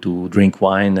to drink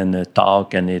wine and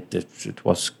talk, and it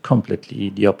was completely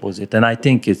the opposite. And I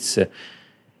think it's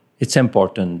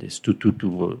important is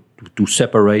to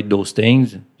separate those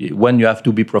things. When you have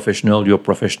to be professional, you're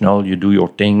professional. You do your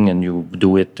thing and you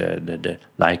do it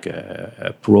like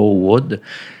a pro would,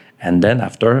 and then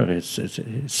after it's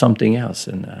something else.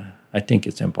 And I think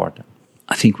it's important.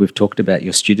 I think we've talked about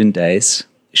your student days.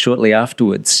 Shortly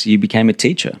afterwards, you became a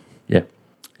teacher. Yeah.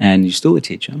 And you're still a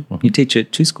teacher. Mm-hmm. You teach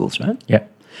at 2 schools, right? Yeah.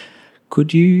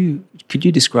 Could you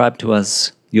describe to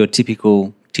us your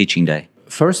typical teaching day?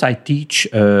 First, I teach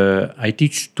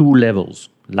 2 levels,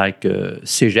 like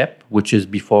Cégep, which is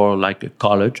before like a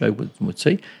college, I would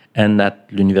say, and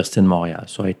at l'Université de Montréal.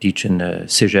 So I teach in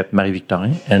Cégep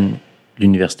Marie-Victorin and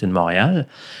l'Université de Montréal.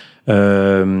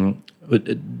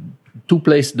 The two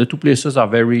places are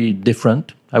very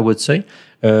different, I would say.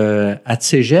 At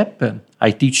Cégep,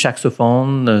 I teach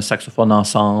saxophone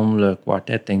ensemble,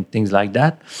 quartet, and things like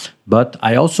that. But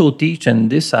I also teach, and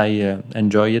this I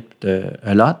enjoy it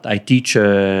a lot, I teach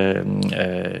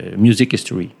music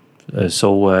history.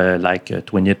 Like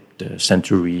 20th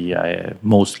century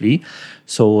mostly.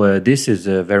 So this is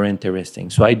very interesting.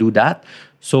 So I do that.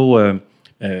 So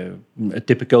a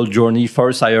typical journey,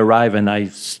 first I arrive and I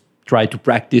try to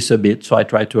practice a bit, so I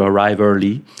try to arrive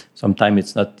early. Sometimes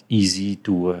it's not easy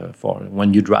for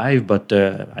when you drive, but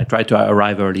I try to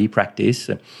arrive early, practice,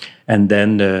 and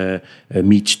then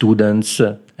meet students.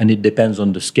 And it depends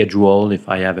on the schedule, if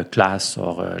I have a class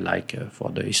or for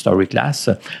the history class.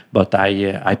 But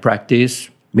I practice,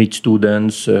 meet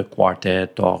students,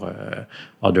 quartet or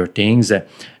other things.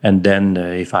 And then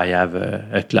if I have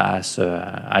a class,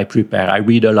 I prepare. I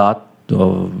read a lot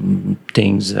of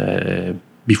things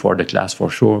before the class for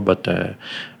sure, but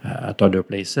at other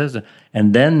places.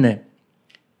 And then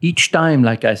each time,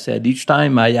 like I said,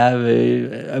 I have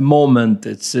a moment.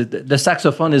 The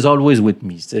saxophone is always with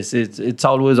me. It's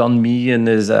always on me, and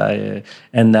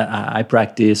I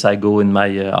practice. I go in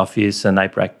my office and I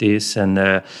practice,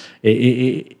 and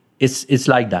it's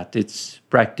like that. It's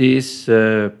practice,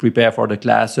 prepare for the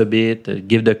class a bit,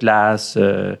 give the class,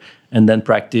 and then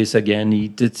practice again.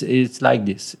 It's like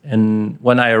this. And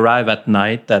when I arrive at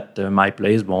night at my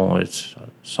place, it's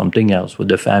something else with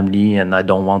the family, and I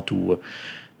don't want to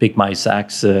pick my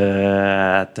sax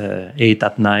at 8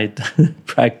 at night,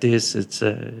 practice.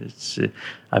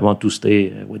 I want to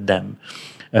stay with them.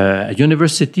 At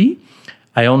university,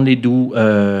 I only do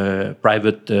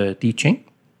private teaching.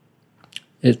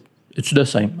 It's the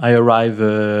same. I arrive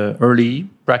early,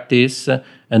 practice,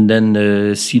 and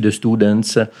then see the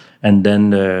students, and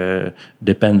then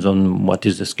depends on what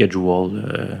is the schedule.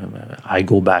 I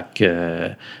go back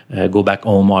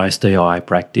home, or I stay, or I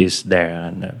practice there.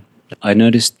 And I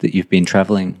noticed that you've been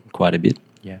traveling quite a bit.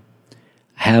 Yeah.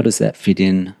 How does that fit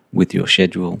in with your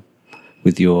schedule,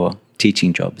 with your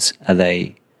teaching jobs? Are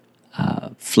they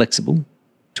flexible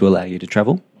to allow you to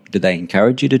travel? Do they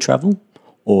encourage you to travel?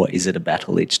 or is it a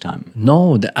battle each time?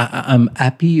 No, I'm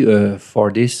happy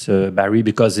for this, Barry,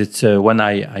 because it's when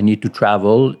I need to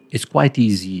travel, it's quite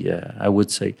easy, I would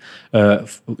say.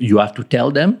 You have to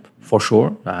tell them, for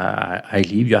sure, I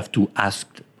leave. You have to ask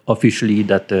officially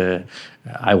that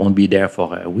I won't be there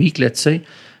for a week, let's say.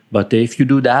 But if you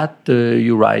do that,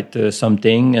 you write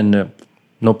something and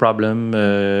no problem.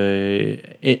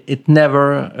 It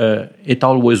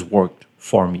always worked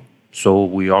for me. So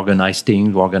we organize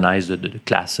things, we organize the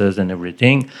classes and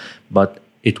everything, but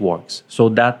it works. So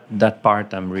that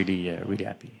part, I'm really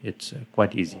happy. It's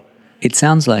quite easy. It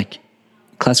sounds like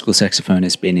classical saxophone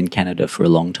has been in Canada for a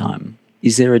long time.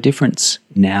 Is there a difference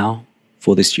now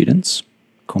for the students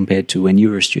compared to when you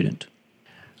were a student?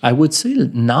 I would say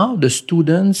now the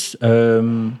students,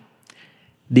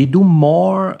 they do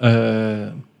more.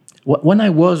 When I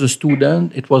was a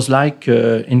student, it was like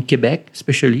in Quebec,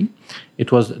 especially,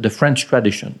 it was the French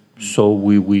tradition. So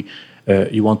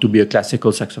you want to be a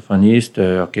classical saxophonist,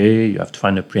 okay, you have to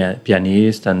find a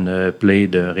pianist and play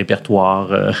the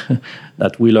repertoire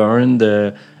that we learned.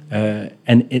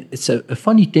 And it's a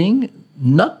funny thing,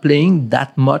 not playing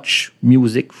that much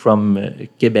music from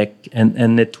Quebec.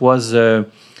 And it was, I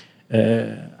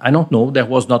don't know, there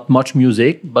was not much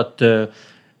music, but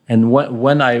and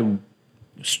when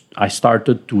I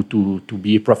started to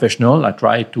be a professional, I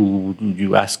tried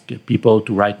you ask people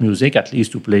to write music, at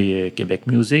least to play Quebec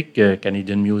music,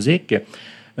 Canadian music.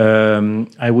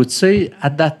 I would say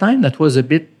at that time that was a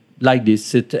bit like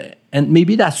this. And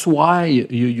maybe that's why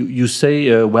you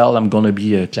say, well, I'm going to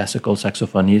be a classical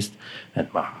saxophonist. And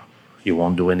you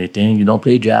won't do anything. You don't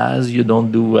play jazz. You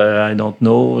don't do, I don't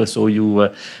know. So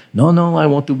no, I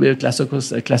want to be a classical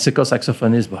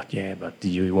saxophonist. But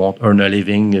you won't earn a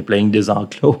living playing des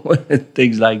enclos,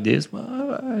 things like this.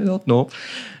 Well, I don't know.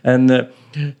 And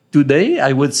today,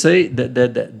 I would say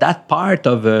that part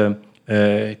of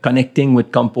connecting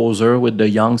with composer, with the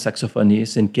young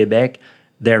saxophonists in Quebec,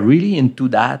 they're really into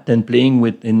that and playing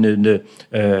in the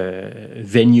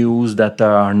venues that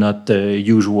are not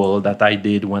usual that I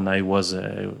did when I was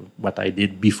what I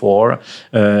did before.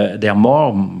 They're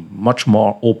much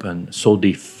more open, so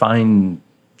they find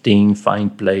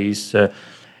place.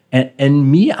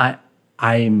 And me,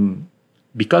 I'm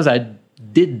because I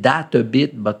did that a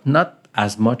bit, but not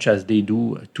as much as they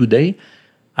do today.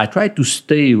 I try to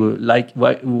stay like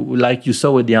you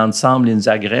saw with the ensemble in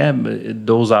Zagreb.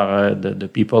 Those are the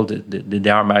people. They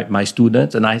are my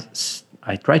students, and I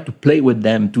try to play with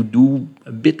them to do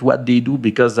a bit what they do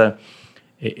because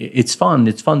it's fun.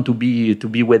 It's fun to be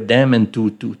with them and to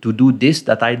do this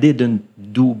that I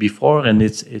didn't do before, and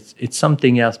it's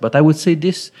something else. But I would say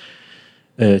this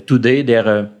today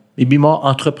they're maybe more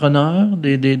entrepreneur.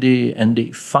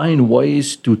 They find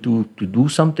ways to do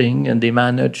something, and they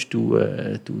manage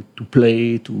to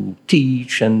play, to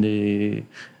teach, and they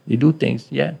do things.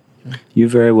 Yeah. You're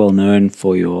very well known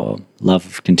for your love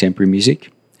of contemporary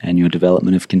music and your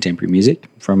development of contemporary music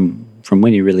from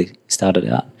when you really started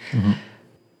out. Mm-hmm.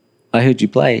 I heard you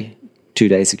play 2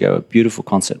 days ago a beautiful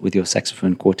concert with your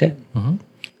saxophone quartet, mm-hmm.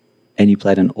 and you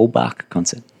played an all-Bach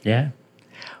concert. Yeah.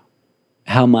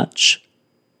 How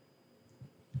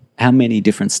many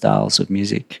different styles of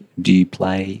music do you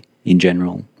play in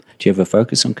general? Do you have a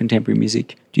focus on contemporary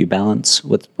music? Do you balance?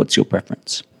 What's your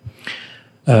preference?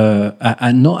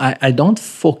 I don't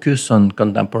focus on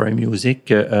contemporary music.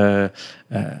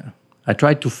 I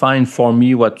try to find for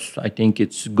me what I think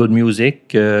it's good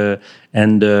music,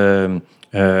 and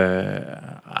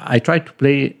I try to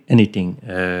play anything.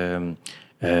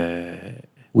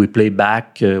 We play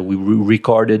back. We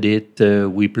recorded it.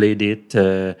 We played it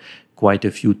quite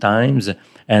a few times.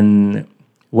 And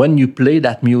when you play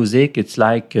that music, it's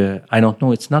like, I don't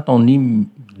know, it's not only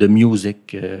the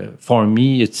music. For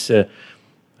me, it's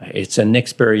an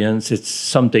experience. It's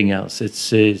something else.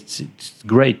 It's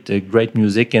great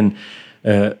music. And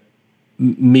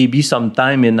maybe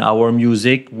sometime in our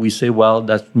music, we say, well,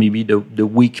 that's maybe the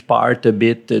weak part a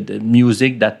bit, the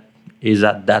music that is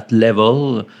at that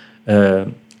level.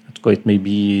 It may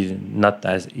be not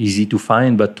as easy to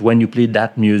find, but when you play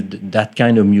that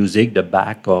kind of music, the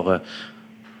Bach, or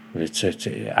it's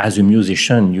as a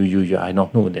musician, you I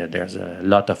don't know, there's a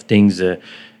lot of things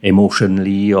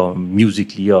emotionally or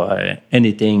musically or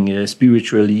anything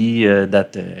spiritually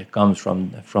that comes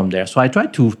from there. So I try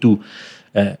to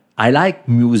I like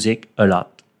music a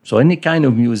lot. So any kind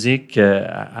of music,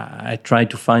 I try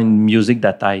to find music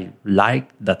that I like,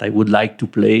 that I would like to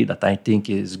play, that I think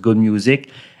is good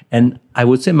music. And I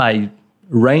would say my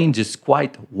range is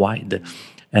quite wide.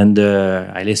 And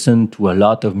I listen to a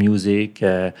lot of music,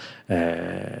 a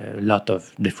lot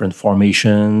of different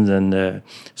formations, and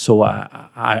so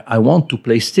I want to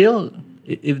play still.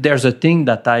 If there's a thing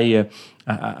that I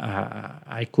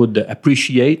could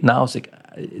appreciate now, it's like,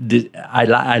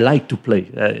 I like to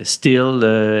play. Still,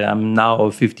 I'm now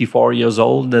 54 years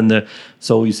old, and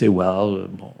so you say, well,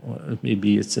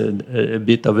 maybe it's a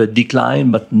bit of a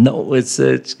decline, but no, it's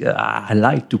I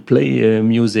like to play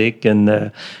music,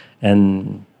 and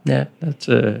yeah, that's.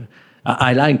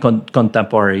 I like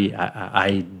contemporary.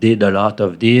 I did a lot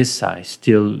of this. I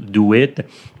still do it,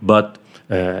 but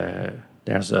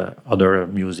there's other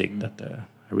music that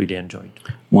I really enjoyed.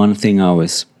 One thing I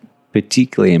was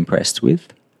particularly impressed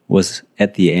with was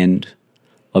at the end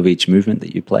of each movement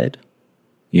that you played,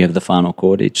 you have the final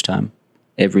chord each time.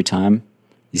 Every time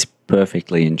is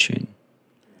perfectly in tune.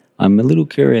 I'm a little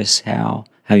curious how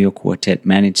your quartet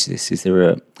managed this. Is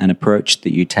there an approach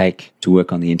that you take to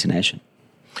work on the intonation?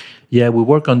 Yeah, we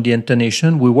work on the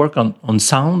intonation. We work on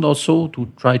sound also to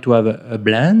try to have a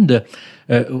blend.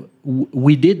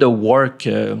 We did the work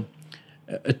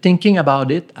thinking about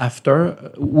it after.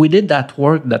 We did that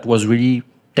work that was really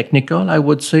technical, I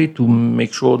would say, to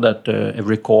make sure that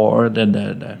every chord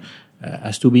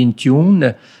has to be in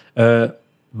tune.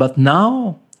 But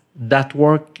now that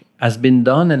work has been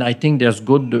done, and I think there's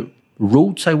good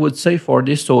roots, I would say, for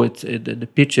this. So the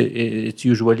pitch, it's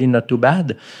usually not too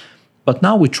bad. But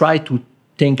now we try to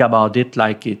think about it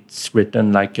like it's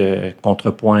written like a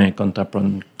contrepoint,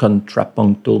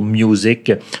 contrapuntal music,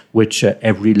 which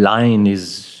every line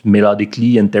is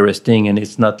melodically interesting, and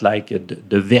it's not like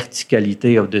the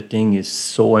verticality of the thing is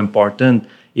so important,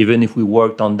 even if we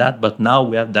worked on that. But now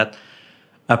we have that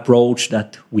approach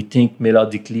that we think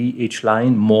melodically each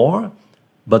line more,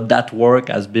 but that work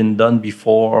has been done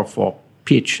before for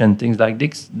pitch and things like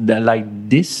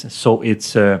this. So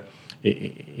it's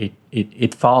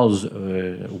it falls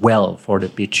well for the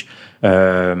pitch.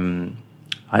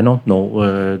 I don't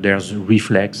know. There's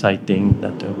reflex, I think,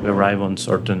 that arrive on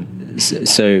certain.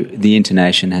 So the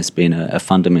intonation has been a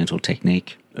fundamental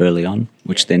technique early on,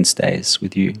 which then stays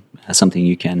with you, something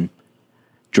you can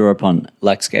draw upon,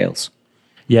 like scales.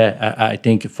 Yeah, I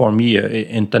think for me,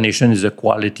 intonation is the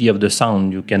quality of the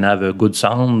sound. You can have a good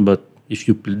sound, but if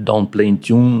you don't play in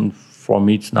tune, for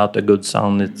me, it's not a good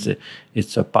sound.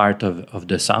 It's a part of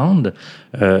the sound.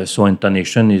 So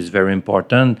intonation is very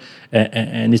important,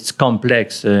 and it's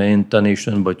complex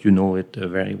intonation. But you know it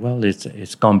very well.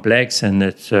 It's complex, and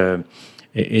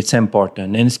it's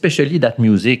important, and especially that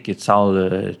music. It's all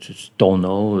it's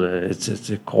tonal.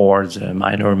 It's chords,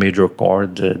 minor, major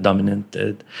chord, dominant,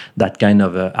 that kind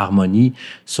of harmony.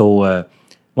 So.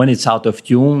 When it's out of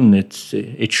tune,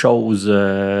 it shows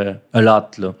a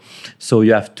lot. So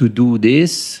you have to do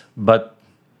this, but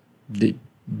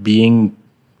being,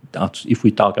 if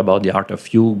we talk about the art of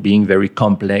fugue, being very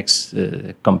complex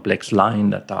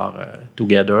lines that are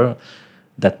together,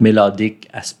 that melodic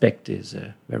aspect is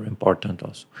very important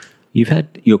also. You've had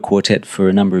your quartet for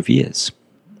a number of years.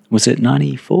 Was it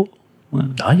 94?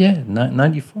 Well, yeah,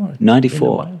 94.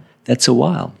 94. That's a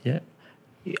while. Yeah.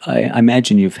 I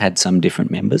imagine you've had some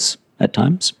different members at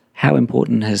times. How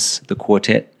important has the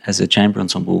quartet as a chamber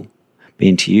ensemble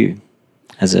been to you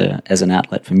as an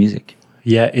outlet for music?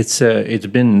 Yeah, it's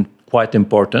been quite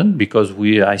important because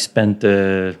I spent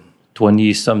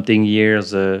 20-something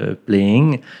years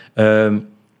playing.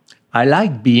 I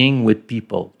like being with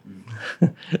people.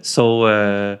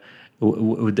 So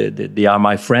they are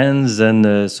my friends,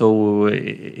 and so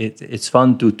it's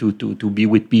fun to be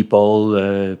with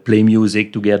people, play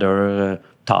music together,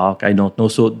 talk. I don't know.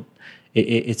 So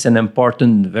it's an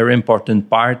important, very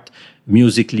important part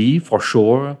musically for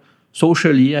sure.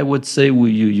 Socially, I would say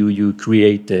you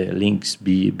create links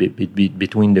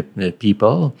between the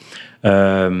people.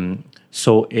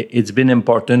 So it's been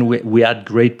important. We had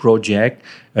great project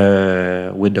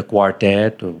with the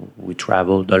quartet. We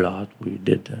traveled a lot. We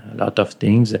did a lot of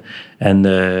things. And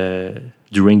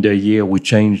during the year, we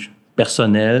changed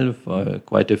personnel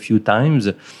quite a few times.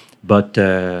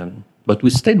 But we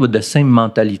stayed with the same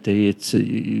mentality. It's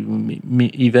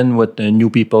even with new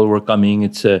people were coming.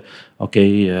 It's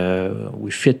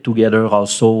we fit together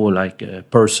also like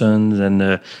persons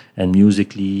and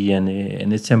musically, and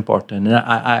it's important. And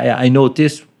I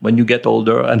noticed when you get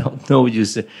older, I don't know, you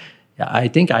say, I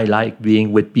think I like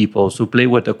being with people. So play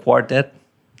with a quartet,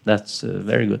 that's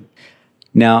very good.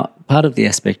 Now, part of the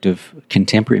aspect of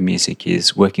contemporary music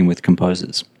is working with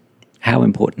composers. How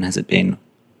important has it been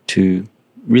to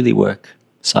really work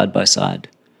side by side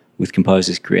with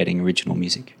composers creating original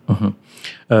music?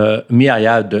 Me, I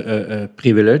had a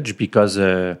privilege because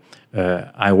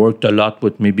I worked a lot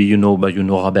with maybe Robert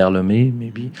Lemay,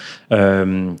 maybe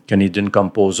Canadian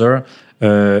composer.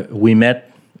 We met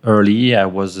early. I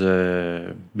was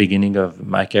beginning of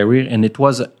my career, and it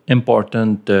was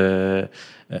important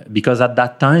because at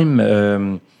that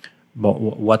time. But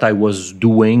what I was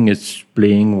doing is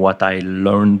playing what I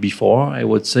learned before, I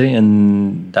would say,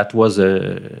 and that was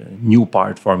a new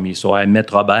part for me. So I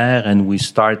met Robert, and we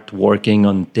start working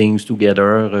on things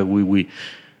together. We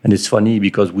and it's funny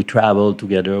because we traveled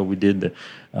together. We did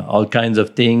all kinds of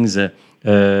things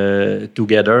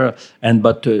together.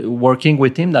 But working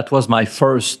with him, that was my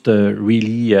first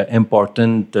really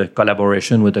important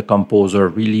collaboration with a composer.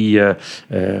 Really,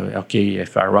 okay,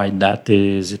 if I write that,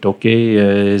 is it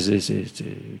okay?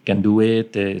 Can do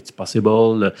it? It's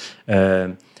possible.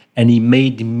 And he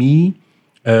made me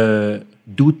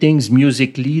do things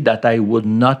musically that I would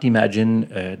not imagine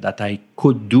that I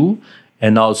could do.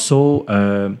 And also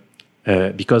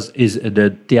because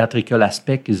the theatrical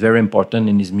aspect is very important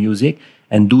in his music,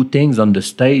 and do things on the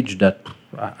stage that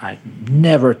I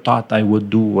never thought I would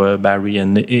do, Barry.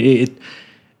 And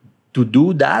to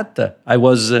do that, I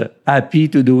was happy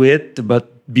to do it, but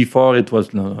before it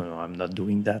was, no, I'm not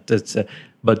doing that.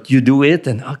 But you do it,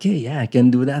 and okay, yeah, I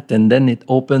can do that. And then it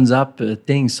opens up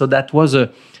things. So that was a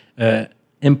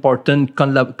important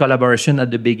collaboration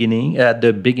at the beginning.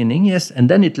 Yes, and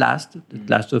then it lasted. It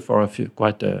lasted for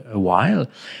quite a while,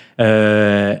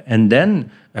 and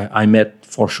then I met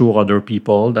for sure other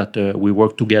people that we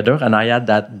worked together, and I had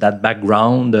that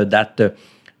background, the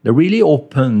really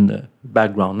open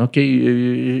background.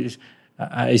 Okay,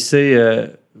 I say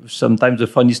sometimes a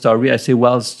funny story. I say,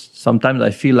 well, sometimes I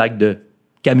feel like the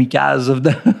kamikaze of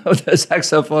the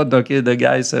saxophone. Okay, the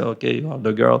guy say, okay, or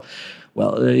the girl,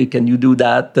 well, can you do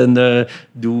that and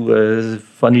do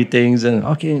funny things? And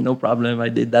okay, no problem. I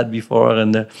did that before,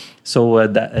 and so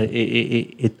that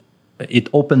it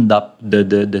opened up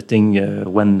the thing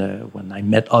when I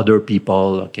met other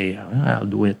people. Okay, I'll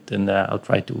do it, and I'll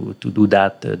try to do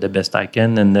that the best I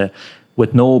can, and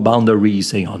with no boundaries,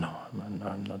 saying, oh no,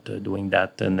 I'm not doing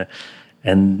that.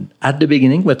 And at the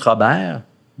beginning with Robert,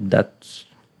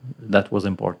 that was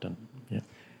important. Yeah.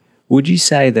 Would you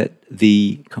say that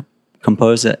the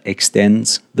composer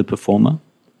extends the performer,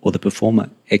 or the performer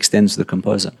extends the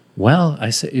composer? Well, I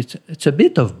say it's a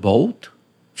bit of both.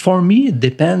 For me, it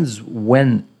depends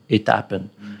when it happened.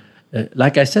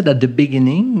 Like I said at the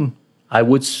beginning, I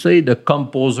would say the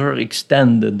composer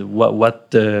extended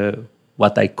what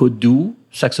I could do,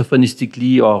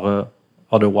 saxophonistically or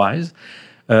otherwise.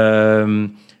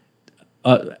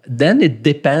 Then it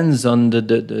depends on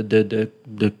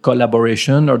the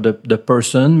collaboration or the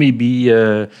person. Maybe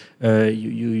I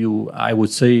would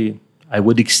say I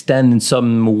would extend in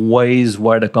some ways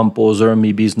where the composer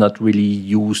maybe is not really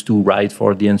used to write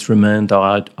for the instrument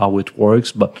or how it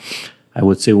works. But I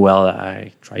would say, well,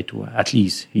 I try to, at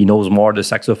least he knows more the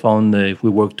saxophone if we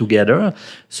work together.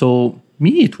 So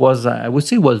me, it was, I would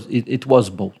say, it was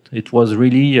both. It was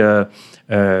really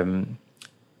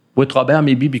with Robert,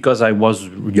 maybe because I was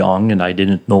young and I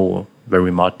didn't know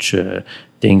very much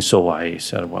things. So I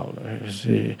said, well,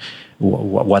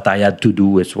 what I had to do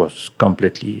was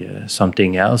completely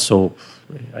something else. So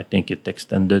I think it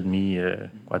extended me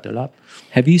quite a lot.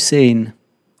 Have you seen,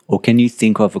 or can you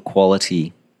think of a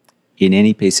quality in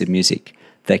any piece of music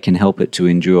that can help it to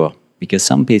endure? Because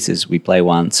some pieces we play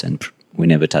once and we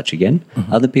never touch again.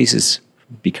 Mm-hmm. Other pieces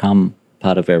become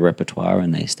part of our repertoire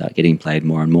and they start getting played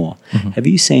more and more. Mm-hmm. Have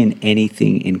you seen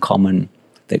anything in common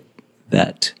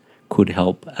that could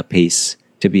help a piece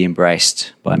to be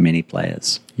embraced by many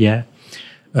players? Yeah.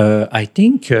 I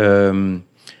think if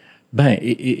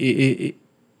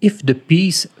the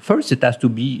piece, first it has to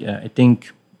be, I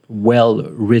think, well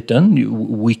written.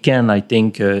 We can, I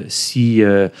think, see,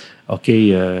 I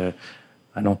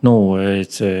don't know,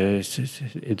 there's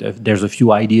a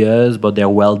few ideas, but they're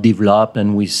well developed,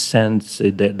 and we sense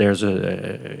that there's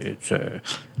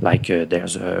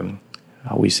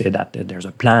how we say that, there's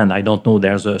a plan. I don't know,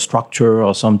 there's a structure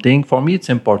or something. For me, it's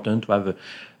important to have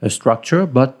a structure,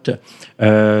 but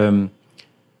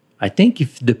I think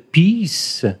if the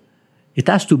piece, it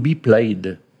has to be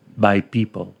played by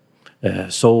people.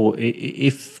 So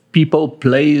if people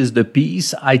plays the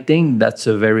piece, I think that's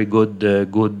a very good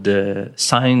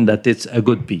sign that it's a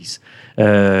good piece.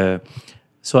 So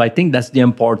I think that's the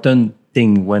important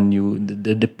thing when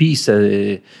the piece.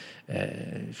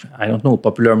 I don't know,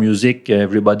 popular music,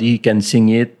 everybody can sing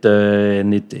it,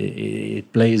 and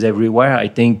it plays everywhere. I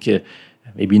think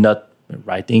maybe not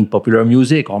writing popular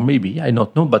music, or maybe, I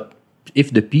don't know, but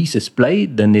if the piece is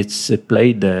played, then it's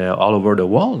played all over the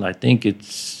world. I think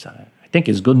it's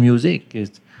good music.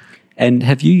 And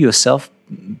have you yourself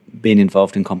been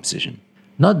involved in composition?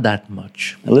 Not that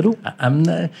much. A little?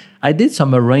 I did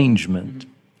some arrangement.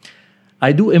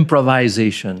 I do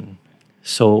improvisation.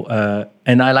 So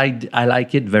and I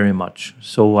like it very much.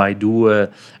 So I do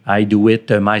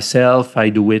it myself. I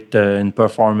do it in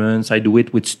performance. I do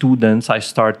it with students. I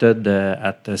started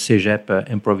at the Cégep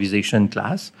improvisation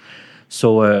class.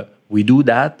 So we do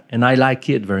that, and I like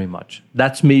it very much.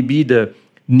 That's maybe the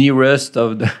nearest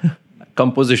of the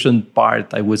composition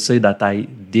part I would say that I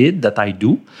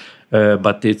do,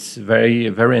 but it's very,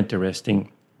 very interesting.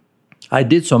 I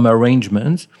did some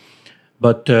arrangements,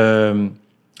 but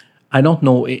I don't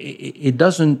know. It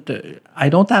doesn't. I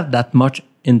don't have that much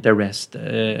interest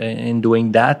in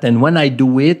doing that. And when I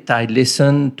do it, I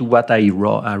listen to what I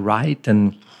write,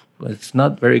 and it's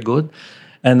not very good.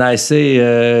 And I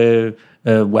say,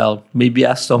 well, maybe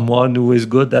ask someone who is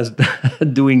good at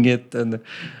doing it, and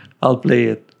I'll play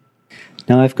it.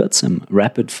 Now I've got some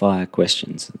rapid fire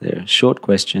questions. They're a short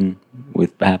question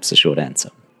with perhaps a short answer.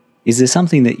 Is there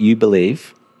something that you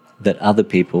believe that other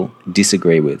people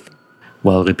disagree with?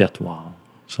 Well, repertoire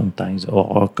sometimes,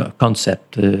 or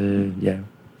concept, yeah.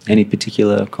 Any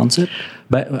particular concept?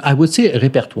 But I would say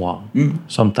repertoire.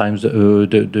 Sometimes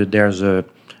there's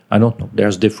I don't know.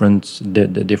 There's different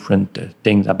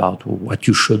things about what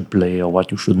you should play or what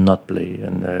you should not play,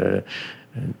 and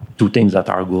two things that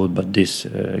are good, but this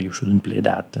you shouldn't play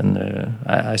that. And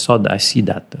I see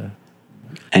that.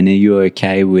 And are you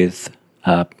okay with,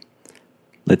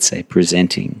 let's say,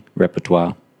 presenting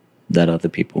repertoire that other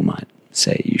people might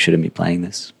say you shouldn't be playing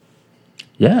this?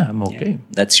 Yeah, I'm okay. Yeah.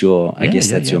 That's your, I guess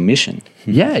that's your mission.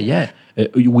 Yeah.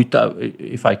 We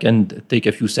if I can take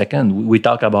a few seconds, we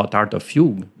talk about art of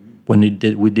fugue. When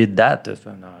we did that,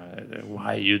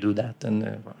 why you do that?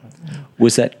 And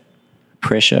was that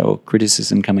pressure or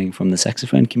criticism coming from the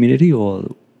saxophone community or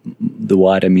the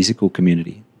wider musical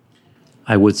community?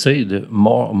 I would say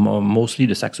mostly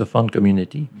the saxophone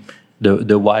community.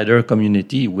 The wider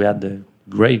community, we had the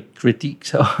great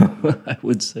critiques, so I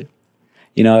would say.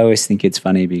 You know, I always think it's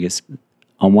funny because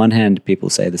on one hand, people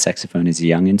say the saxophone is a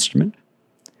young instrument,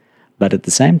 but at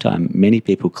the same time, many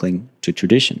people cling to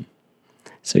tradition.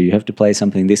 So you have to play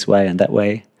something this way and that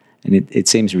way, and it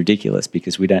seems ridiculous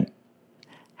because we don't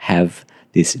have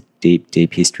this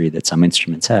deep history that some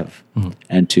instruments have. Mm-hmm.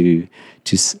 And to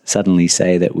suddenly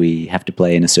say that we have to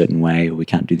play in a certain way or we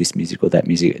can't do this music or that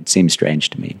music, it seems strange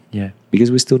to me. Yeah.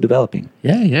 Because we're still developing.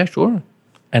 Yeah, sure.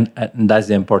 And that's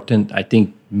the important, I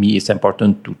think, it's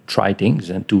important to try things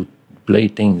and to play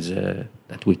things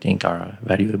that we think are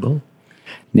valuable.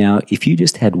 Now, if you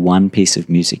just had one piece of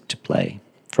music to play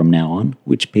from now on,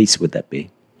 which piece would that be?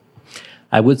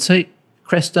 I would say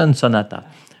Creston Sonata.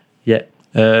 Yeah.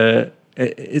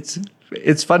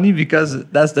 It's funny because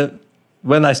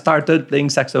when I started playing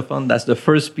saxophone, that's the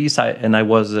first piece I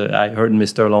heard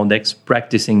Mr. Londex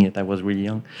practicing it. I was really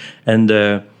young, and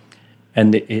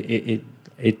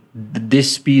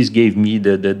this piece gave me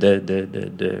the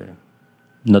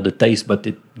not the taste, but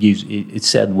it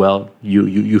said, well,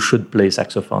 you should play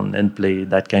saxophone and play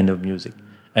that kind of music,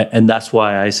 and that's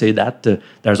why I say that.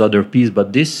 There's other pieces,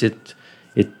 but this it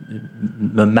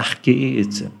me marqué.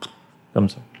 It's comme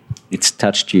ça. It's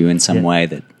touched you in some way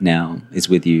that now is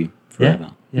with you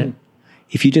forever. Yeah.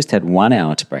 If you just had 1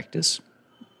 hour to practice,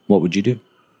 what would you do?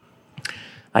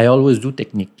 I always do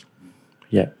technique.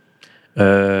 Yeah.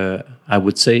 I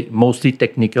would say mostly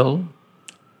technical,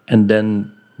 and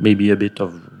then maybe a bit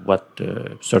of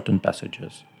certain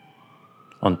passages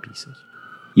on pieces.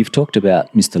 You've talked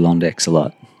about Mr. Londex a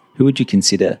lot. Who would you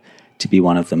consider to be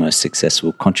one of the most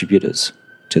successful contributors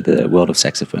to the world of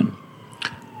saxophone?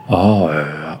 All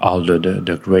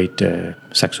the great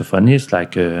saxophonists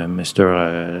like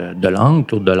Mr.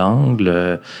 Claude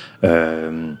Delangle,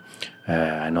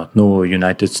 I don't know,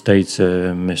 United States,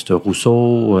 Mr.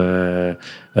 Rousseau,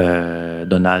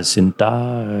 Donald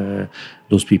Cinta.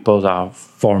 Those people are,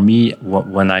 for me,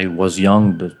 when I was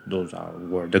young, those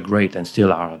were the great and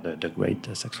still are the great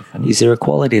saxophonists. Is there a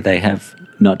quality they have,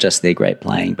 not just their great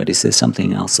playing, but is there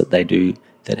something else that they do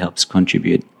that helps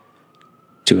contribute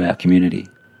to our community?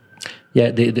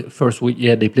 Yeah, they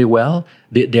play well.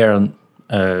 They're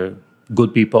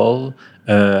good people.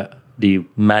 They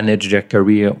manage their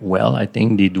career well. I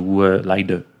think they do like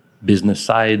the business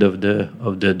side of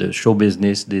the show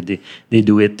business. They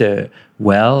do it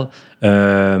well,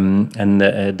 and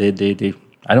they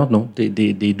I don't know. They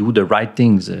do the right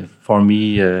things. For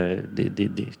me,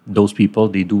 those people,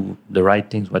 they do the right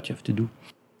things. What you have to do.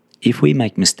 If we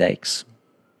make mistakes,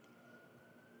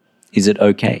 is it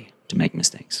okay to make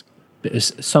mistakes?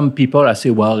 Some people, I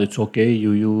say, well, it's okay,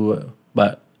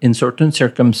 but in certain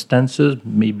circumstances,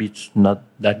 maybe it's not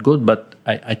that good, but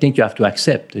I think you have to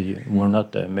accept. We're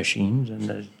not machines, and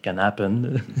it can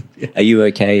happen. Are you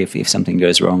okay if something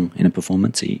goes wrong in a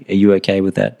performance? Are you okay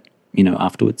with that,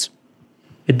 afterwards?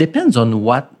 It depends on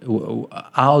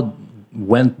how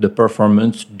went the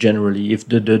performance generally. If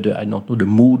the I don't know, the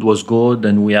mood was good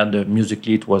and we had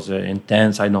musically it was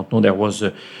intense, I don't know, there was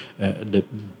the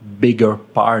bigger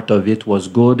part of it was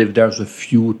good. If there's a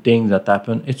few things that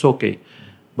happen, it's okay.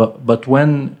 But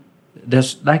when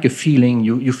there's like a feeling,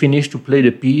 you finish to play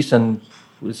the piece and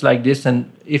it's like this,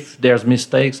 and if there's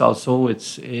mistakes also,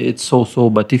 it's so.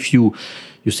 But if you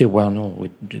say, well, no,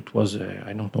 it was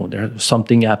I don't know, there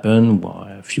something happened, well,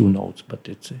 a few notes, but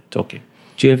it's okay.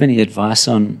 Do you have any advice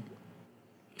on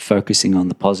focusing on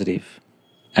the positive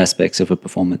aspects of a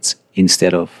performance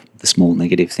instead of the small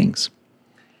negative things?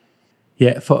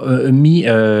 Yeah, for me,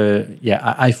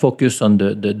 I focus on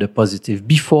the positive.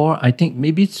 Before, I think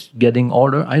maybe it's getting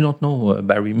older. I don't know,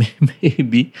 Barry,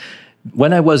 maybe.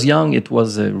 When I was young, it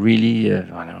was really,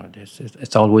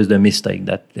 it's always the mistake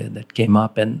that came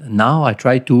up. And now I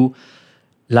try to,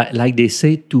 like they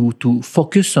say, to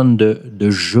focus on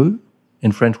the jeu.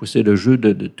 In French, we say the jeu,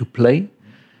 to play,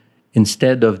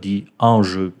 instead of the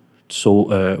enjeu.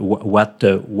 So what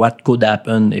could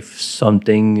happen if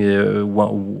something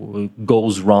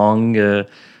goes wrong?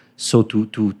 So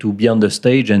to be on the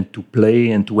stage and to play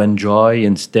and to enjoy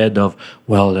instead of,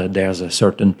 there's a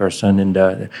certain person in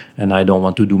there and I don't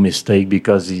want to do mistake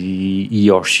because he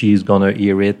or she is going to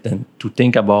hear it, and to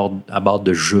think about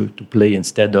the jeu, to play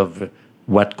instead of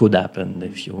what could happen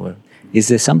if you were. Is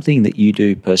there something that you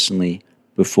do personally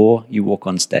before you walk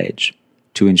on stage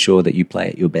to ensure that you play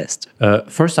at your best?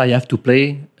 First, I have to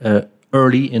play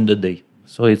early in the day.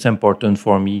 So it's important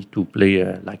for me to play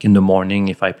like in the morning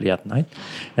if I play at night.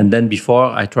 And then before,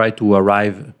 I try to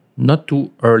arrive not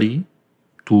too early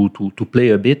to play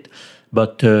a bit,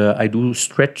 but I do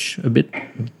stretch a bit,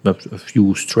 a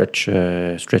few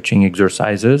stretching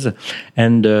exercises,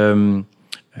 and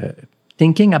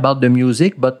thinking about the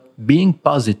music, but being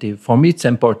positive. For me, it's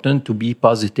important to be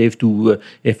positive. To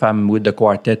if I'm with the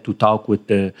quartet, to talk with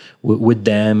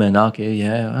them, and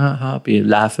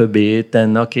laugh a bit,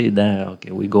 and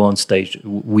we go on stage.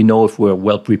 We know if we're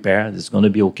well prepared, it's going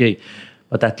to be okay.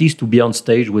 But at least to be on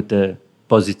stage with a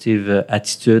positive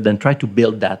attitude and try to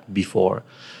build that before.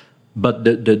 But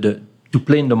to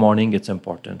play in the morning, it's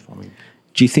important for me.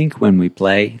 Do you think when we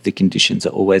play, the conditions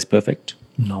are always perfect?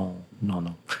 No.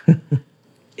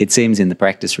 It seems in the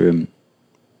practice room,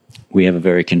 we have a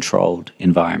very controlled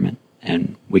environment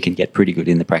and we can get pretty good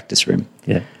in the practice room.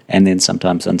 Yeah. And then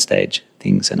sometimes on stage,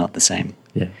 things are not the same.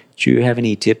 Yeah. Do you have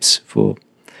any tips for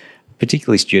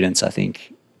particularly students, I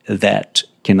think, that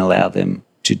can allow them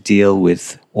to deal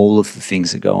with all of the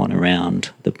things that go on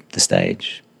around the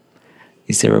stage?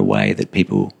 Is there a way that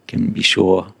people can be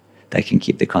sure they can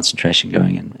keep their concentration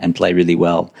going and play really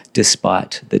well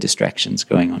despite the distractions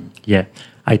going on? Yeah.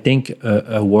 I think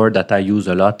a word that I use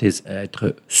a lot is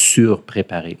être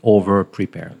surpréparé,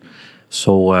 over-prepared.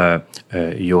 So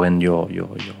you're in your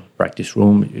practice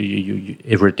room, you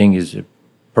everything is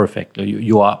perfect.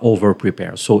 You are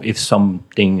over-prepared. So if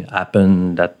something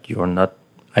happens that you're not,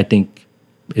 I think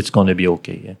it's going to be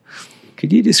okay. Yeah.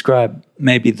 Could you describe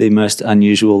maybe the most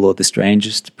unusual or the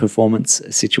strangest performance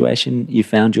situation you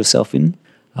found yourself in?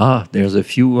 There's a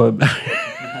few...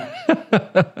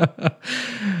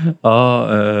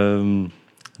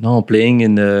 playing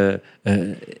in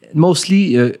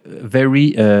mostly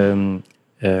very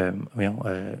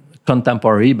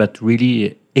contemporary, but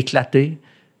really éclaté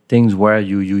things where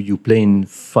you play in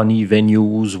funny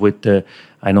venues with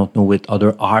with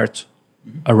other art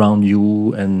around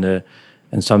you, and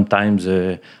sometimes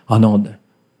that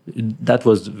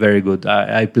was very good.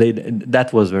 I played,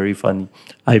 that was very funny.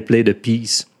 I played a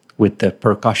piece with the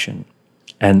percussion.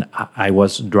 And I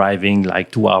was driving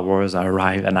like 2 hours. I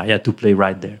arrived and I had to play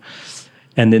right there.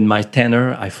 And in my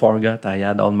tenor, I forgot I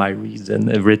had all my reeds and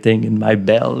everything in my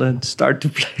bell and start to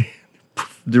play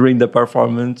during the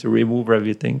performance to remove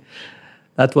everything.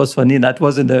 That was funny. That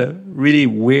was in a really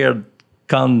weird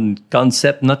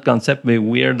concept, not concept, but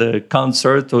weird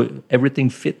concert. So everything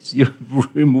fits. You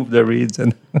remove the reeds.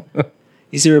 And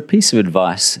Is there a piece of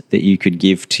advice that you could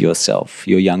give to yourself,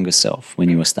 your younger self, when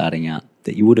you were starting out,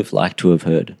 that you would have liked to have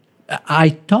heard?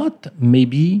 I thought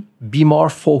maybe be more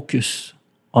focused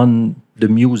on the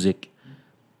music.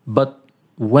 But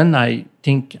when I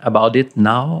think about it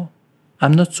now,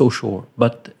 I'm not so sure.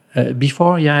 But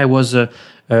before, I was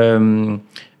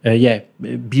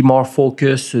be more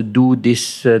focused, do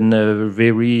this and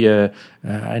very,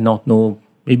 I don't know,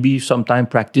 maybe sometime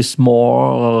practice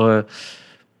more.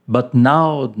 But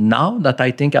now that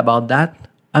I think about that,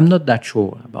 I'm not that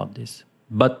sure about this.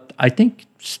 But I think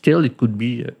still it could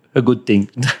be a good thing.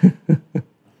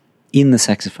 In the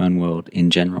saxophone world in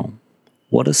general,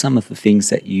 what are some of the things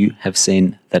that you have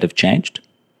seen that have changed?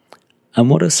 And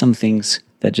what are some things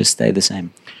that just stay the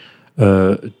same?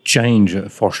 Change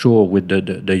for sure with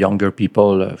the younger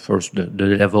people. First, the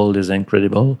level is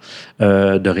incredible.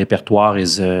 The repertoire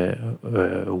is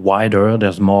wider.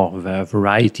 There's more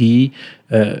variety.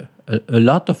 A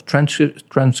lot of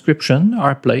transcription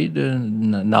are played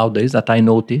nowadays that I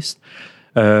noticed.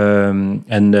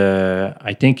 And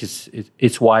I think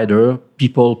it's wider.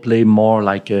 People play more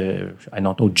like I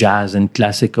don't know, jazz and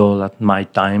classical. At my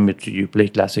time, you play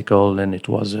classical, and it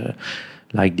was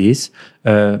like this.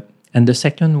 And the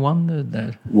second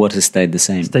one, what has stayed the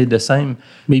same? Stayed the same.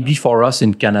 Maybe for us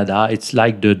in Canada, it's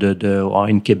like or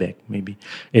in Quebec, maybe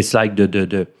it's like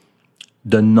the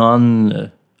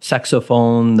non.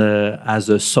 Saxophone as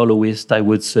a soloist, I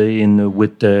would say,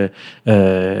 with the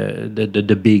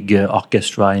big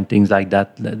orchestra and things like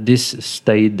that. This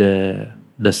stayed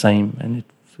the same, and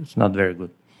it's not very good.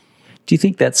 Do you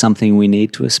think that's something we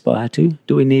need to aspire to?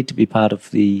 Do we need to be part of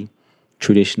the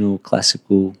traditional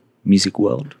classical music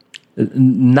world?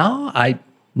 Now, I'm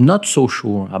not so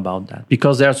sure about that,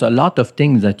 because there's a lot of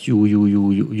things that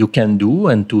you can do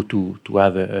and to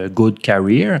have a good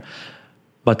career.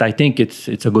 But I think it's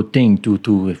a good thing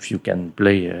to if you can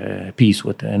play a piece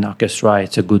with an orchestra,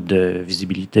 it's a good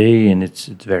visibility and it's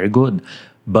very good.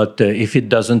 But if it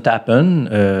doesn't happen,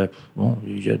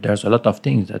 there's a lot of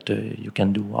things that you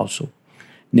can do also.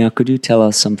 Now, could you tell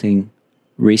us something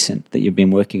recent that you've been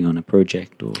working on, a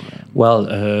project? Or Well,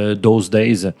 those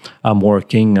days I'm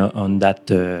working on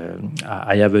that.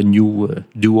 I have a new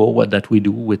duo that we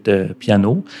do with the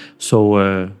piano.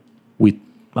 So we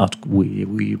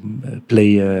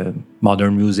play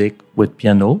modern music with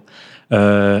piano,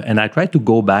 and I try to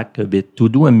go back a bit to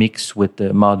do a mix with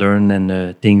modern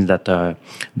and things that are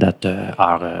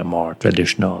more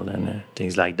traditional and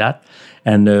things like that.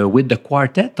 And with the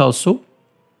quartet also,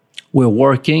 we're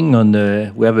working on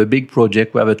we have a big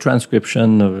project. We have a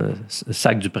transcription of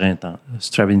Sac du Printemps,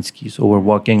 Stravinsky. So we're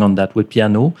working on that with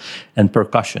piano and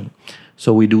percussion.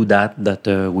 So we do that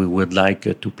we would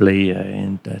like to play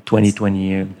in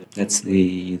 2020. That's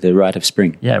the Rite of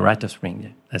Spring. Yeah, Rite of Spring.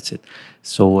 Yeah, that's it.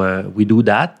 So we do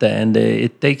that, and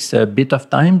it takes a bit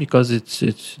of time because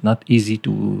it's not easy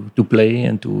to play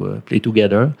and to play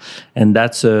together. And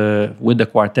that's with the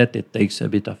quartet, it takes a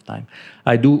bit of time.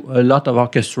 I do a lot of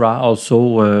orchestra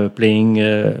also playing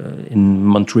in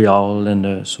Montreal,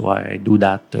 and so I do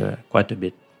that quite a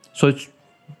bit. So it's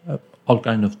all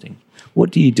kind of things.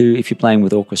 What do you do if you're playing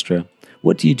with orchestra?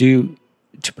 What do you do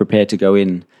to prepare to go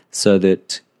in so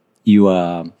that you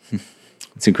are,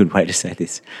 it's a good way to say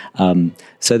this,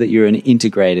 so that you're an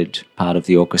integrated part of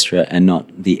the orchestra and not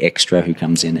the extra who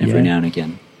comes in every now and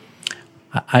again?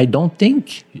 I don't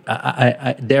think,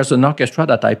 there's an orchestra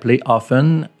that I play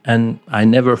often, and I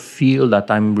never feel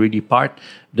that I'm really part.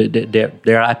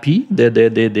 They're happy.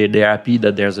 They're happy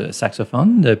that there's a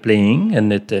saxophone playing,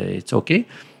 and it's okay.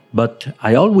 But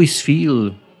I always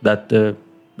feel that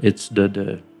it's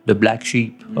the black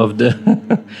sheep of the...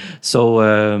 So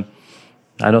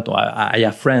I don't know. I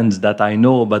have friends that I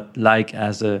know, but like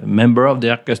as a member of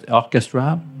the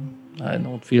orchestra, I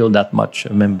don't feel that much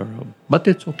a member of. But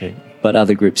it's okay. But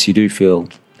other groups you do feel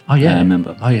a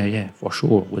member? Oh, yeah, for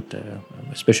sure. With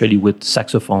especially with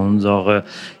saxophones, or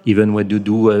even when you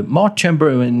do more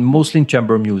chamber, mostly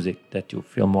chamber music, that you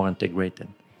feel more integrated.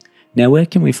 Now, where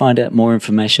can we find out more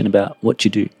information about what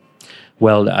you do?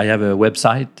 Well, I have a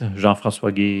website,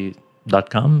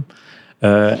 Jean-FrançoisGuay.com,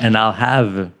 and I'll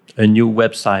have a new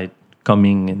website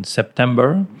coming in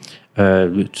September.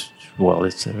 It's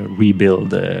a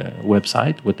rebuild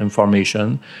website with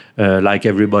information, like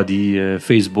everybody,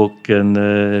 Facebook and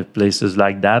places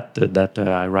like that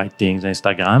I write things,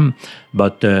 Instagram.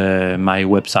 But my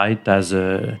website has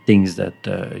things that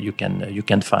you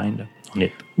can find on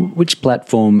it. Which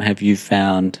platform have you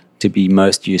found to be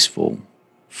most useful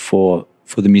for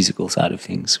the musical side of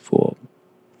things, for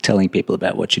telling people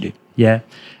about what you do? Yeah.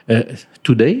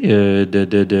 Today,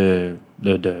 the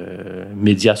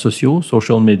media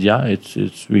social media,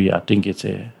 it's really, I think it's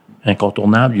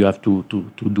incontournable. You have to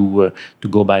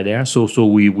go by there. So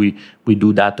we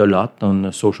do that a lot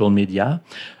on social media.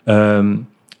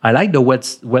 I like the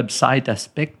website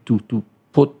aspect to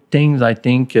put things, I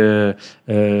think,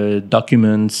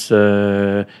 documents,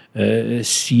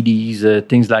 CDs,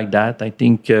 things like that. I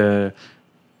think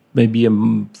maybe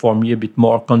for me a bit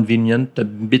more convenient, a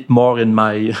bit more in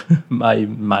my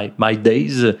my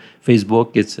days.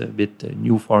 Facebook, it's a bit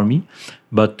new for me,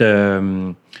 but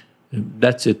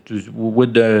that's it.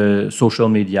 With the social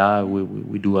media,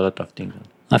 we do a lot of things.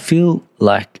 I feel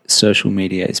like social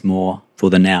media is more for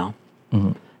the now,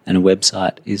 and a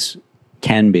website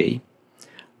can be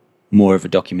more of a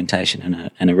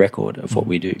documentation and a record of what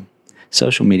we do.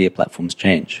 Social media platforms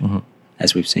change,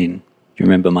 as we've seen. You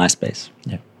remember MySpace?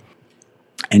 Yeah.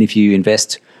 And if you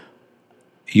invest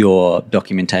your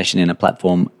documentation in a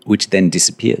platform which then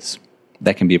disappears,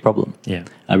 that can be a problem. Yeah.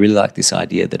 I really like this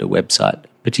idea that a website,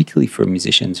 particularly for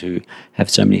musicians who have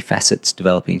so many facets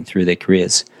developing through their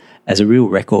careers, as a real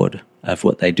record of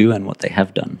what they do and what they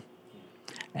have done.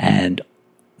 And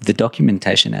the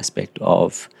documentation aspect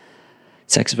of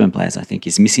saxophone players, I think,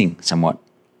 is missing somewhat,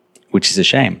 which is a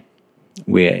shame.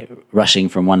 We're rushing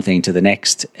from one thing to the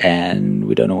next, and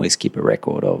we don't always keep a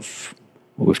record of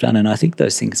what we've done. And I think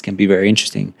those things can be very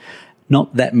interesting.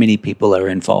 Not that many people are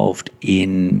involved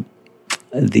in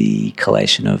the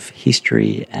collation of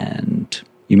history, and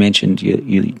you mentioned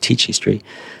you teach history.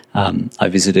 I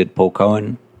visited Paul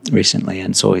Cohen recently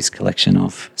and saw his collection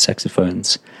of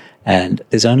saxophones, and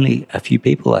there's only a few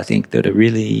people, I think, that are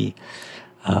really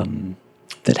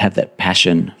that have that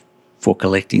passion for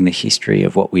collecting the history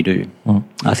of what we do.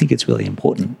 I think it's really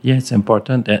important. Yeah, it's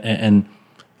important, and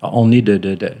only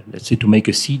the let's say to make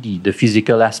a CD, the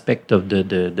physical aspect of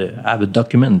the have a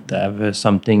document, have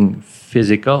something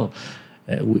physical.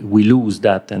 We lose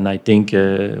that, and I think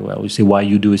we say, why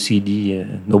you do a CD?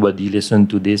 Nobody listen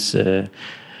to this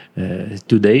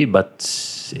today, but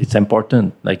it's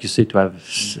important, like you say, to have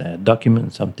a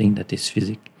document, something that is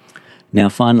physical. Now,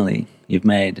 finally, you've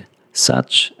made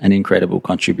such an incredible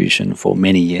contribution for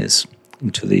many years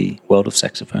into the world of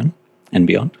saxophone and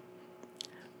beyond.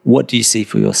 What do you see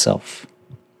for yourself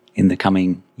in the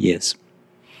coming years?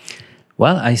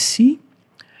 Well, I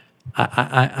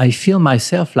feel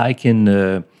myself like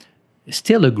in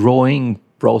still a growing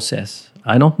process.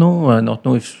 I don't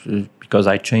know if because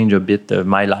I changed a bit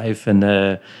my life, and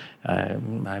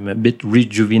I'm a bit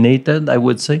rejuvenated, I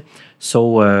would say.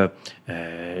 So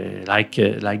like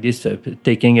this,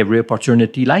 taking every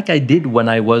opportunity, like I did when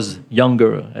I was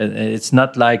younger. It's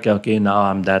not like, okay, now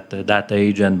I'm that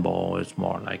age and it's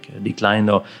more like a decline.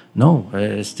 Or no,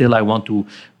 still I want to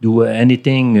do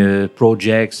anything,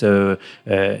 projects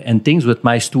and things with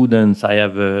my students. I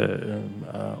have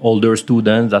older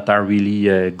students that are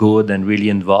really good and really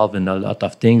involved in a lot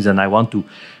of things, and I want to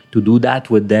do that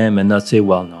with them and not say,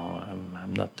 well, no,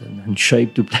 I'm not in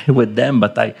shape to play with them,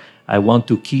 but I want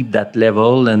to keep that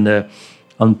level, and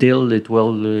until it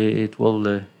will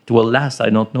last. I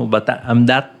don't know, but I'm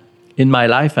that in my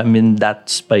life. I'm in that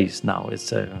space now.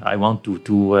 It's I want to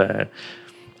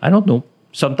I don't know.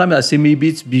 Sometimes I say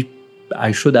maybe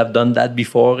I should have done that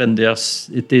before, and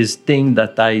it is thing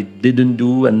that I didn't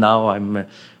do, and now I'm.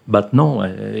 But no,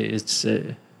 it's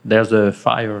there's a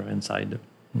fire inside.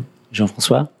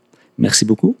 Jean-François, merci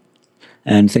beaucoup,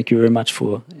 and thank you very much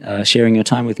for sharing your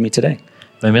time with me today.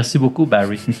 Merci beaucoup,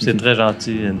 Barry. C'est très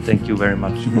gentil, and thank you very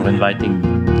much for inviting me.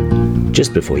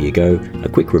 Just before you go, a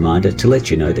quick reminder to let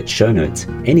you know that show notes,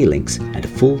 any links, and a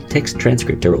full text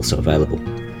transcript are also available.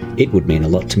 It would mean a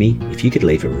lot to me if you could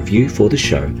leave a review for the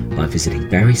show by visiting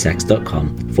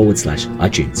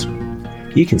barrysax.com/iTunes.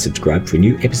 You can subscribe for a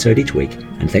new episode each week,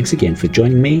 and thanks again for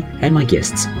joining me and my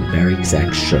guests on Barry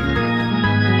Sax Show.